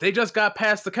 "Oh, they just got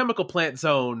past the chemical plant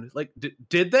zone." Like,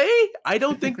 did they? I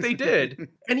don't think they did.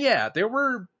 And yeah, there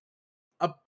were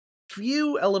a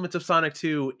few elements of Sonic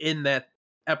 2 in that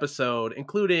episode,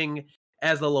 including,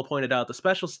 as Lolo pointed out, the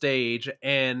special stage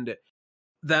and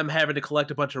them having to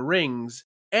collect a bunch of rings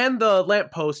and the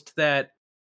lamppost that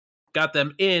got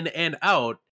them in and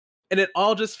out. And it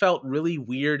all just felt really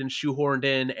weird and shoehorned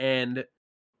in and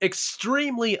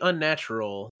extremely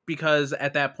unnatural because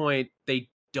at that point they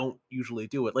don't usually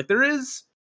do it. Like there is,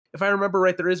 if I remember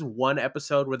right, there is one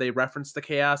episode where they reference the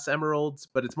Chaos Emeralds,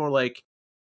 but it's more like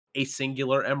a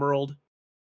singular emerald.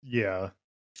 Yeah.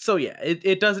 So yeah,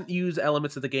 it doesn't use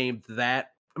elements of the game that,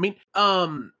 I mean,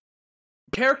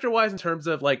 character-wise in terms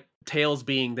of like Tails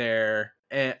being there,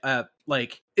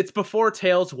 like it's before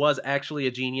Tails was actually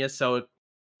a genius, so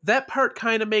that part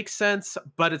kind of makes sense,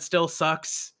 but it still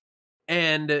sucks.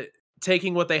 And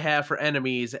taking what they have for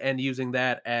enemies and using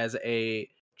that as a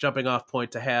jumping off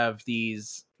point to have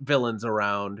these villains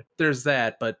around. There's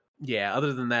that, but yeah,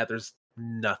 other than that, there's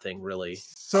nothing really.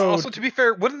 So also, to be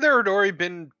fair, wouldn't there have already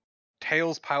been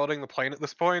Tails piloting the plane at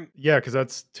this point? yeah, because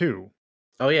that's 2.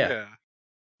 Oh yeah.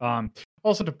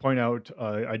 Also to point out,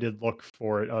 I did look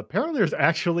for it. Apparently, there's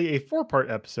actually a 4-part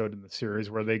episode in the series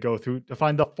where they go through to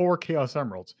find the 4 Chaos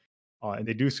Emeralds, and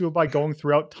they do so by going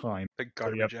throughout time. The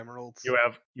garbage emeralds.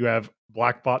 You have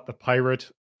Blackbot the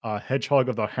pirate, Hedgehog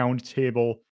of the Hound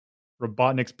Table,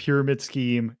 Robotnik's pyramid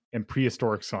scheme, and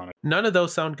prehistoric Sonic. None of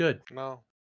those sound good. No.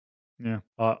 Yeah.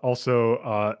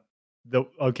 Also,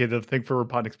 the thing for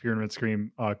Robotnik's pyramid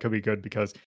scheme could be good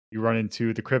because you run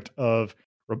into the crypt of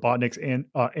Robotnik's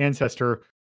ancestor,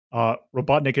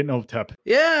 Robotnik and Notep.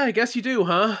 Yeah, I guess you do,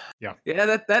 huh? Yeah.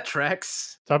 Yeah, that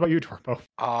tracks. So how about you, Torpo?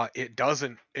 It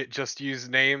doesn't. It just uses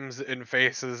names and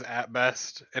faces at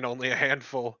best, and only a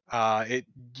handful. It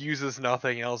uses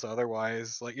nothing else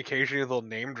otherwise. Like occasionally they'll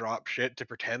name drop shit to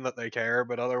pretend that they care,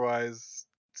 but otherwise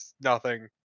it's nothing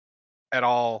at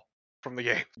all from the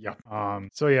game. Yeah.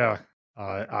 So yeah,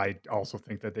 I also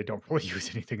think that they don't really use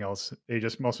anything else. They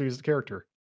just mostly use the character,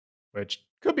 which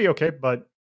could be okay, but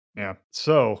yeah.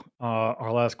 So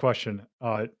our last question,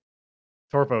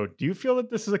 Torpo, do you feel that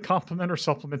this is a compliment or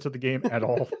supplement to the game at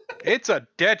all? It's a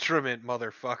detriment,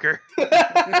 motherfucker.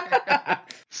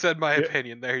 Said my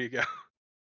opinion. There you go.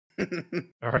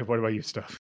 All right. What about you,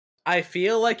 Stuff? I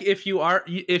feel like if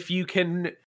you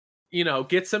can,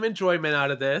 get some enjoyment out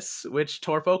of this, which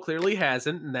Torpo clearly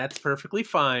hasn't, and that's perfectly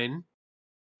fine.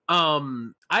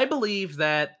 I believe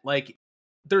that like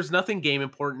there's nothing game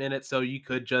important in it, so you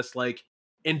could just like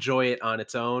enjoy it on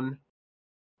its own.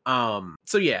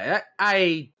 So yeah,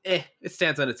 it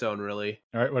stands on its own, really.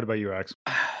 All right. What about you, Axe?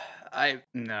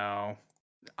 No.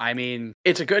 I mean,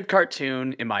 it's a good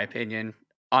cartoon, in my opinion.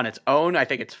 On its own, I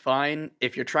think it's fine.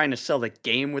 If you're trying to sell the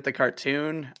game with the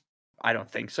cartoon, I don't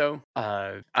think so.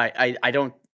 I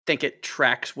don't think it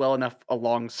tracks well enough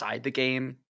alongside the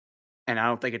game, and I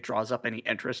don't think it draws up any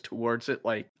interest towards it.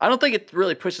 Like, I don't think it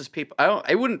really pushes people.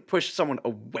 I wouldn't push someone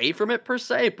away from it per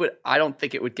se, but I don't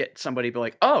think it would get somebody to be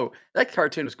like, "Oh, that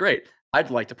cartoon is great.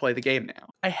 I'd like to play the game now."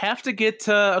 I have to get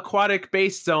to Aquatic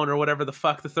Base Zone or whatever the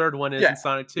fuck the third one is in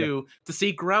Sonic 2 to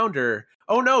see Grounder.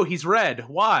 Oh no, he's red.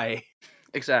 Why?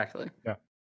 Exactly. Yeah.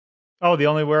 Oh, the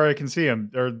only way I can see him,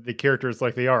 or the characters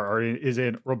like they are is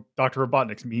in Dr.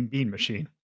 Robotnik's Mean Bean Machine.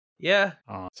 Yeah.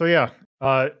 So yeah,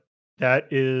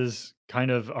 that is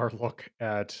kind of our look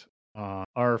at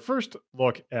our first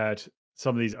look at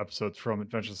some of these episodes from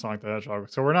Adventures of Sonic the Hedgehog.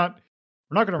 So we're not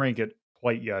going to rank it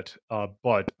quite yet,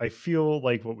 but I feel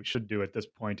like what we should do at this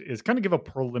point is kind of give a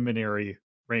preliminary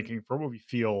ranking for what we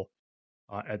feel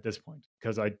at this point,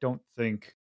 because I don't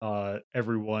think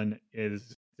everyone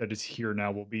that is here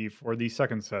now will be for the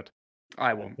second set.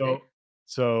 I won't be.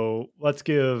 So let's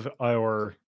give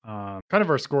our kind of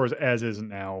our scores as is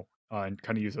now, and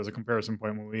kind of use as a comparison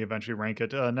point when we eventually rank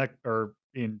it next or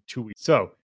in 2 weeks.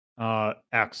 So,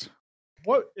 Axe,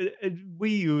 what we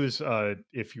use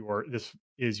if this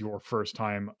is your first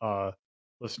time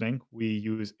listening, we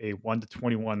use a 1 to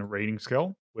 21 rating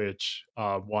scale, which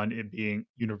 1 it being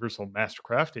universal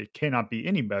mastercraft, it cannot be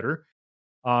any better,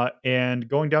 and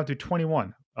going down to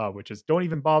 21, which is don't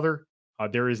even bother.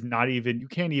 There is not even you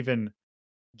can't even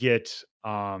get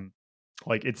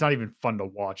like it's not even fun to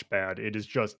watch bad. It is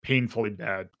just painfully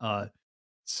bad.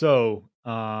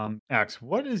 Axe,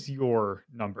 what is your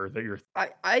number that you're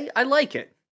I like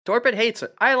it. Torpid hates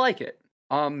it. I like it.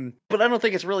 But I don't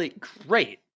think it's really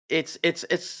great. It's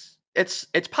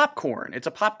popcorn. It's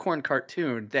a popcorn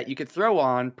cartoon that you could throw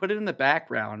on, put it in the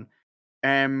background,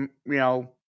 and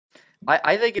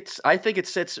I think it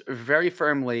sits very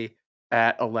firmly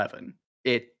at 11.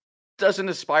 It doesn't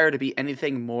aspire to be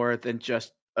anything more than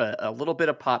just a little bit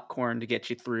of popcorn to get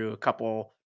you through a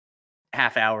couple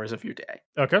half hours of your day.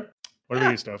 okay? What about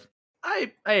Yeah. you, Stuff?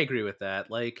 I agree with that.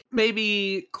 Like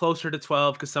maybe closer to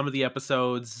 12 because some of the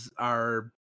episodes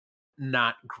are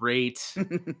not great.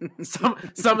 some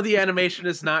of the animation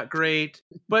is not great,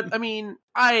 but I mean,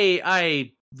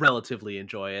 I relatively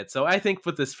enjoy it. So I think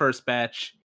with this first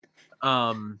batch,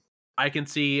 I can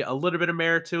see a little bit of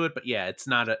merit to it, but yeah, it's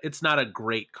not a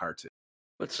great cartoon.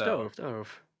 But So-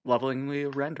 Stove, lovingly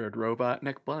rendered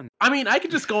Robotnik Bun. I mean, I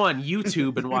could just go on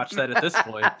YouTube and watch that at this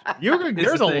point.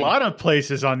 There's the a thing. lot of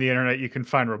places on the internet you can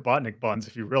find Robotnik buns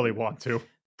if you really want to.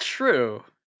 True.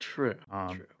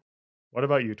 What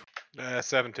about you?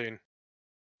 17.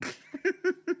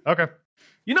 Okay.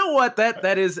 You know what?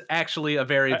 That is actually a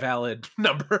very valid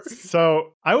number.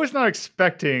 So I was not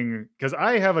expecting, because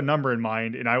I have a number in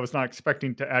mind, and I was not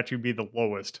expecting to actually be the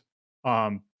lowest.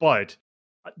 But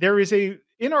there is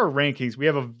in our rankings, we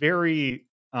have a very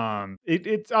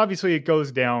It's obviously it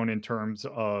goes down in terms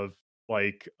of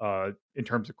in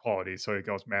terms of quality. So it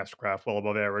goes Mastercraft well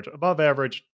above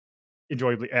average,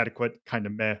 enjoyably adequate, kind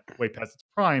of meh, way past its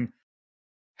prime.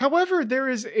 However, there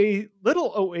is a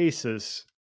little oasis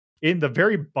in the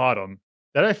very bottom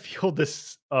that I feel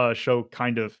this show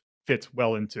kind of fits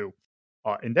well into.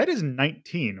 And that is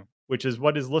 19, which is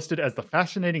what is listed as the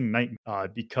fascinating night.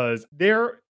 Because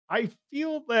I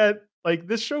feel that like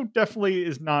this show definitely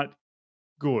is not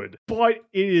good, but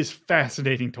it is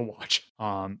fascinating to watch.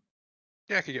 Yeah,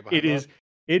 I could get It behind that. is,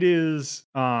 it is,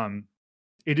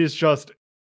 it is just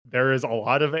there is a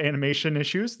lot of animation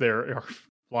issues. There are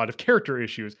a lot of character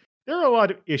issues. There are a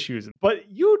lot of issues, but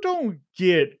you don't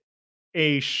get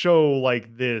a show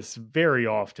like this very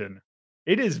often.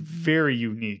 It is very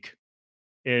unique.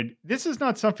 And this is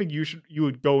not something you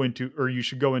would go into or you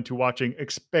should go into watching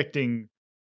expecting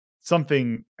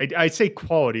something I say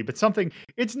quality, but something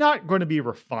it's not going to be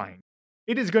refined.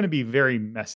 It is going to be very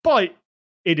messy, but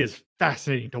it is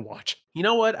fascinating to watch. You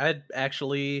know what?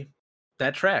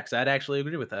 That tracks. I'd actually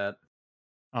agree with that.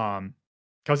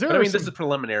 Because there But I are mean, this some is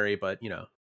preliminary, but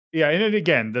yeah, and then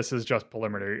again, this is just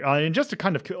preliminary. And just to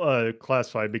kind of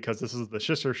classify, because this is the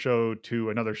sister show to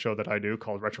another show that I do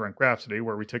called Retro Rank Rhapsody,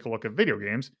 where we take a look at video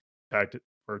games. In fact,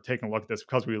 we're taking a look at this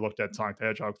because we looked at Sonic the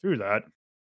Hedgehog through that.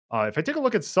 If I take a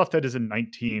look at stuff that is in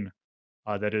 19,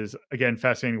 that is, again,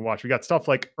 fascinating to watch. We got stuff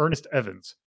like Ernest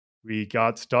Evans. We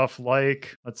got stuff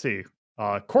like, let's see,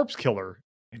 Corpse Killer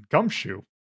and Gumshoe.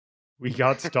 We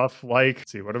got stuff like,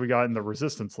 let's see, what do we got in the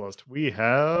Resistance list? We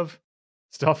have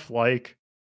stuff like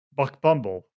Buck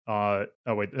Bumble. Oh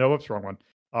wait, no, whoops, wrong one.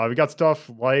 We got stuff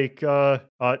like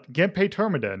Genpei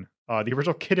Termiden, the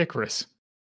original Kid Icarus,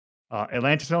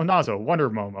 Atlantis no Nazo, Wonder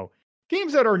Momo.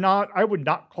 Games that are not, I would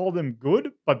not call them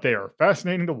good, but they are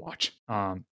fascinating to watch.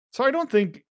 So I don't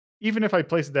think, even if I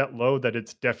place it that low, that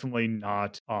it's definitely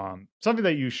not something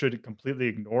that you should completely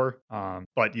ignore.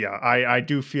 But yeah, I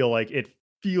do feel like it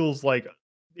feels like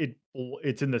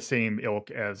it's in the same ilk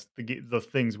as the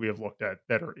things we have looked at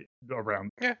that are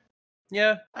around.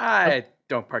 yeah. I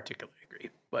don't particularly agree,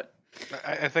 but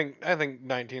I think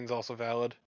 19's also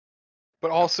valid,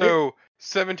 but also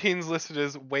 17's listed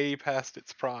as way past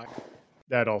its prime.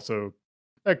 That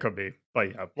could be, but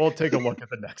yeah, we'll take a look at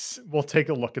the next. We'll take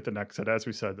a look at the next set. As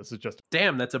we said, this is just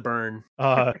Damn, that's a burn.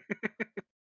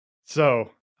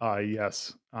 So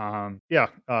yes,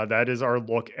 that is our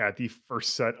look at the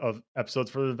first set of episodes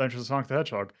for the Adventures of Sonic the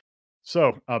Hedgehog.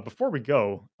 So before we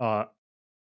go,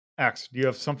 Axe, do you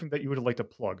have something that you would like to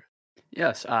plug?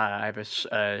 yes, I have a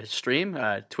stream,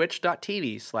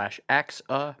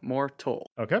 twitch.tv/axamortal.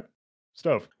 Okay,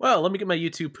 Stove. Well, let me get my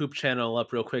YouTube poop channel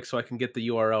up real quick so I can get the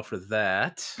URL for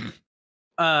that.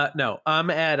 No, I'm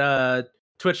at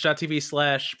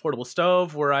twitch.tv/portable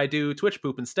stove where I do Twitch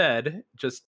poop instead.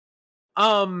 Just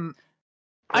I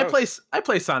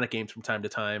play Sonic games from time to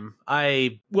time.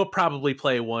 I will probably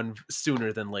play one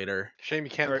sooner than later. Shame you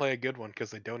can't Alright. play a good one because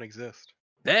they don't exist.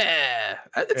 Yeah,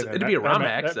 it'd be a that, ROM ma-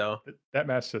 hack, that, so. that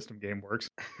Mass System game works.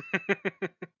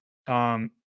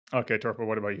 Okay, Torpo,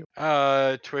 what about you?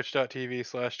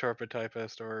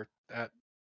 Twitch.tv/torpidtypist or at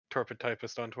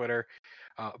torpidtypist on Twitter.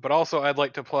 But also, I'd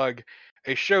like to plug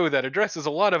a show that addresses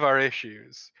a lot of our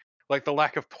issues, like the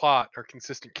lack of plot or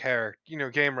consistent character,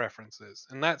 game references,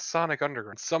 and that's Sonic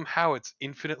Underground. Somehow, it's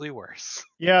infinitely worse.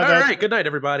 Yeah, All right, good night,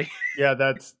 everybody. yeah,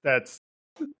 that's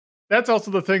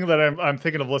also the thing that I'm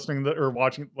thinking of listening or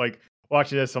watching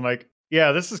this. I'm like,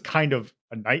 yeah, this is kind of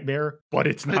a nightmare, but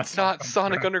it's But not. it's not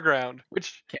Sonic Underground,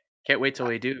 which Can't wait till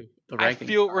we do the I ranking.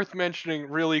 feel worth mentioning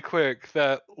really quick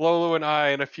that Lolo and I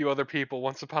and a few other people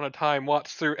once upon a time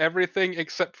watched through everything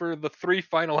except for the 3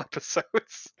 final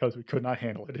episodes Because we could not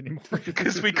handle it anymore.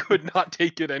 because we could not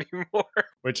take it anymore.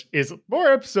 Which is more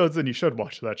episodes than you should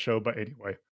watch that show. But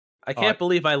anyway, I can't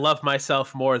believe I love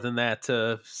myself more than that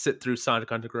to sit through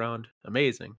Sonic Underground.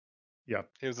 Amazing. yeah.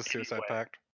 It was a suicide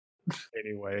pact.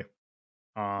 Anyway,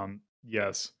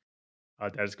 yes,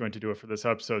 that is going to do it for this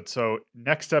episode. So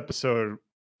next episode,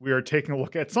 we are taking a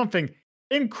look at something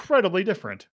incredibly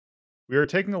different. We are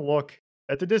taking a look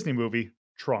at the Disney movie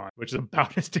Tron, which is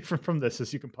about as different from this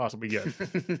as you can possibly get.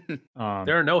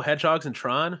 There are no hedgehogs in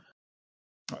Tron?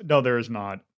 No, there is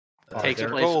not. Takes there-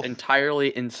 place Both.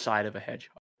 entirely inside of a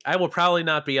hedgehog. I will probably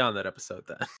not be on that episode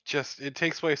then. It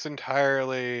takes place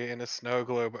entirely in a snow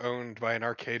globe owned by an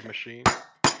arcade machine.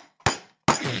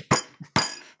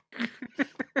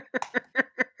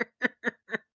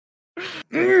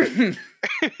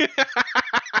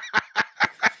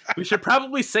 We should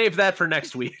probably save that for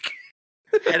next week.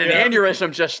 And an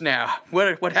aneurysm just now.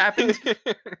 What happened?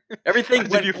 Everything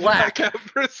Did went you black. black out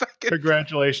for a second?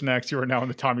 Congratulations, Max. You are now in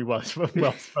the Tommy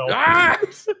Wellsfeld. Ah!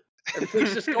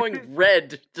 Everything's just going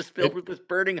red, just filled with this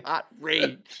burning hot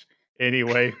rage.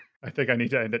 Anyway, I think I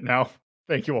need to end it now.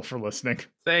 Thank you all for listening.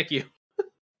 Thank you.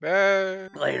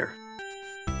 Later.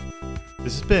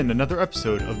 This has been another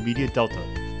episode of Media Delta.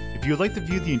 If you would like to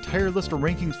view the entire list of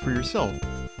rankings for yourself,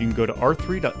 you can go to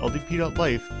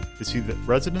r3.ldp.life to see the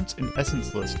Resonance and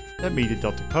Essence list that Media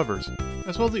Delta covers,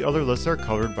 as well as the other lists that are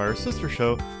covered by our sister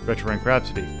show, Retro Rank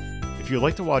Rhapsody. If you would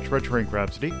like to watch Retro Rank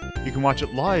Rhapsody, you can watch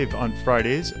it live on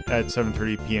Fridays at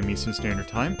 7:30 p.m. Eastern Standard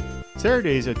Time,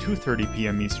 Saturdays at 2:30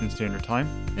 p.m. Eastern Standard Time,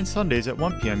 and Sundays at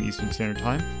 1 p.m. Eastern Standard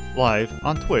Time, live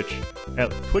on Twitch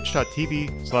at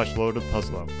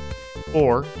twitch.tv/loadedpuzzlo.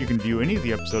 Or you can view any of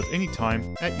the episodes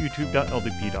anytime at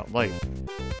youtube.ldp.life.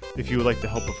 If you would like the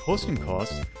help of hosting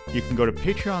costs, you can go to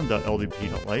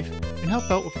patreon.ldp.life and help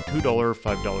out with a $2 or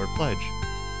 $5 pledge.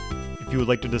 If you would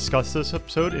like to discuss this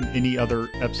episode and any other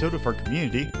episode of our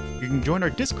community, you can join our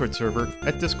Discord server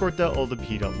at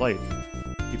discord.ldp.life.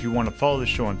 If you want to follow the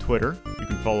show on Twitter, you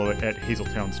can follow it at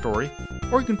Hazeltown Story,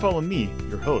 or you can follow me,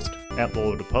 your host, at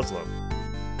LoloDePuzzlo.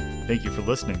 Thank you for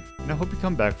listening, and I hope you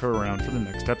come back for a round for the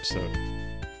next episode.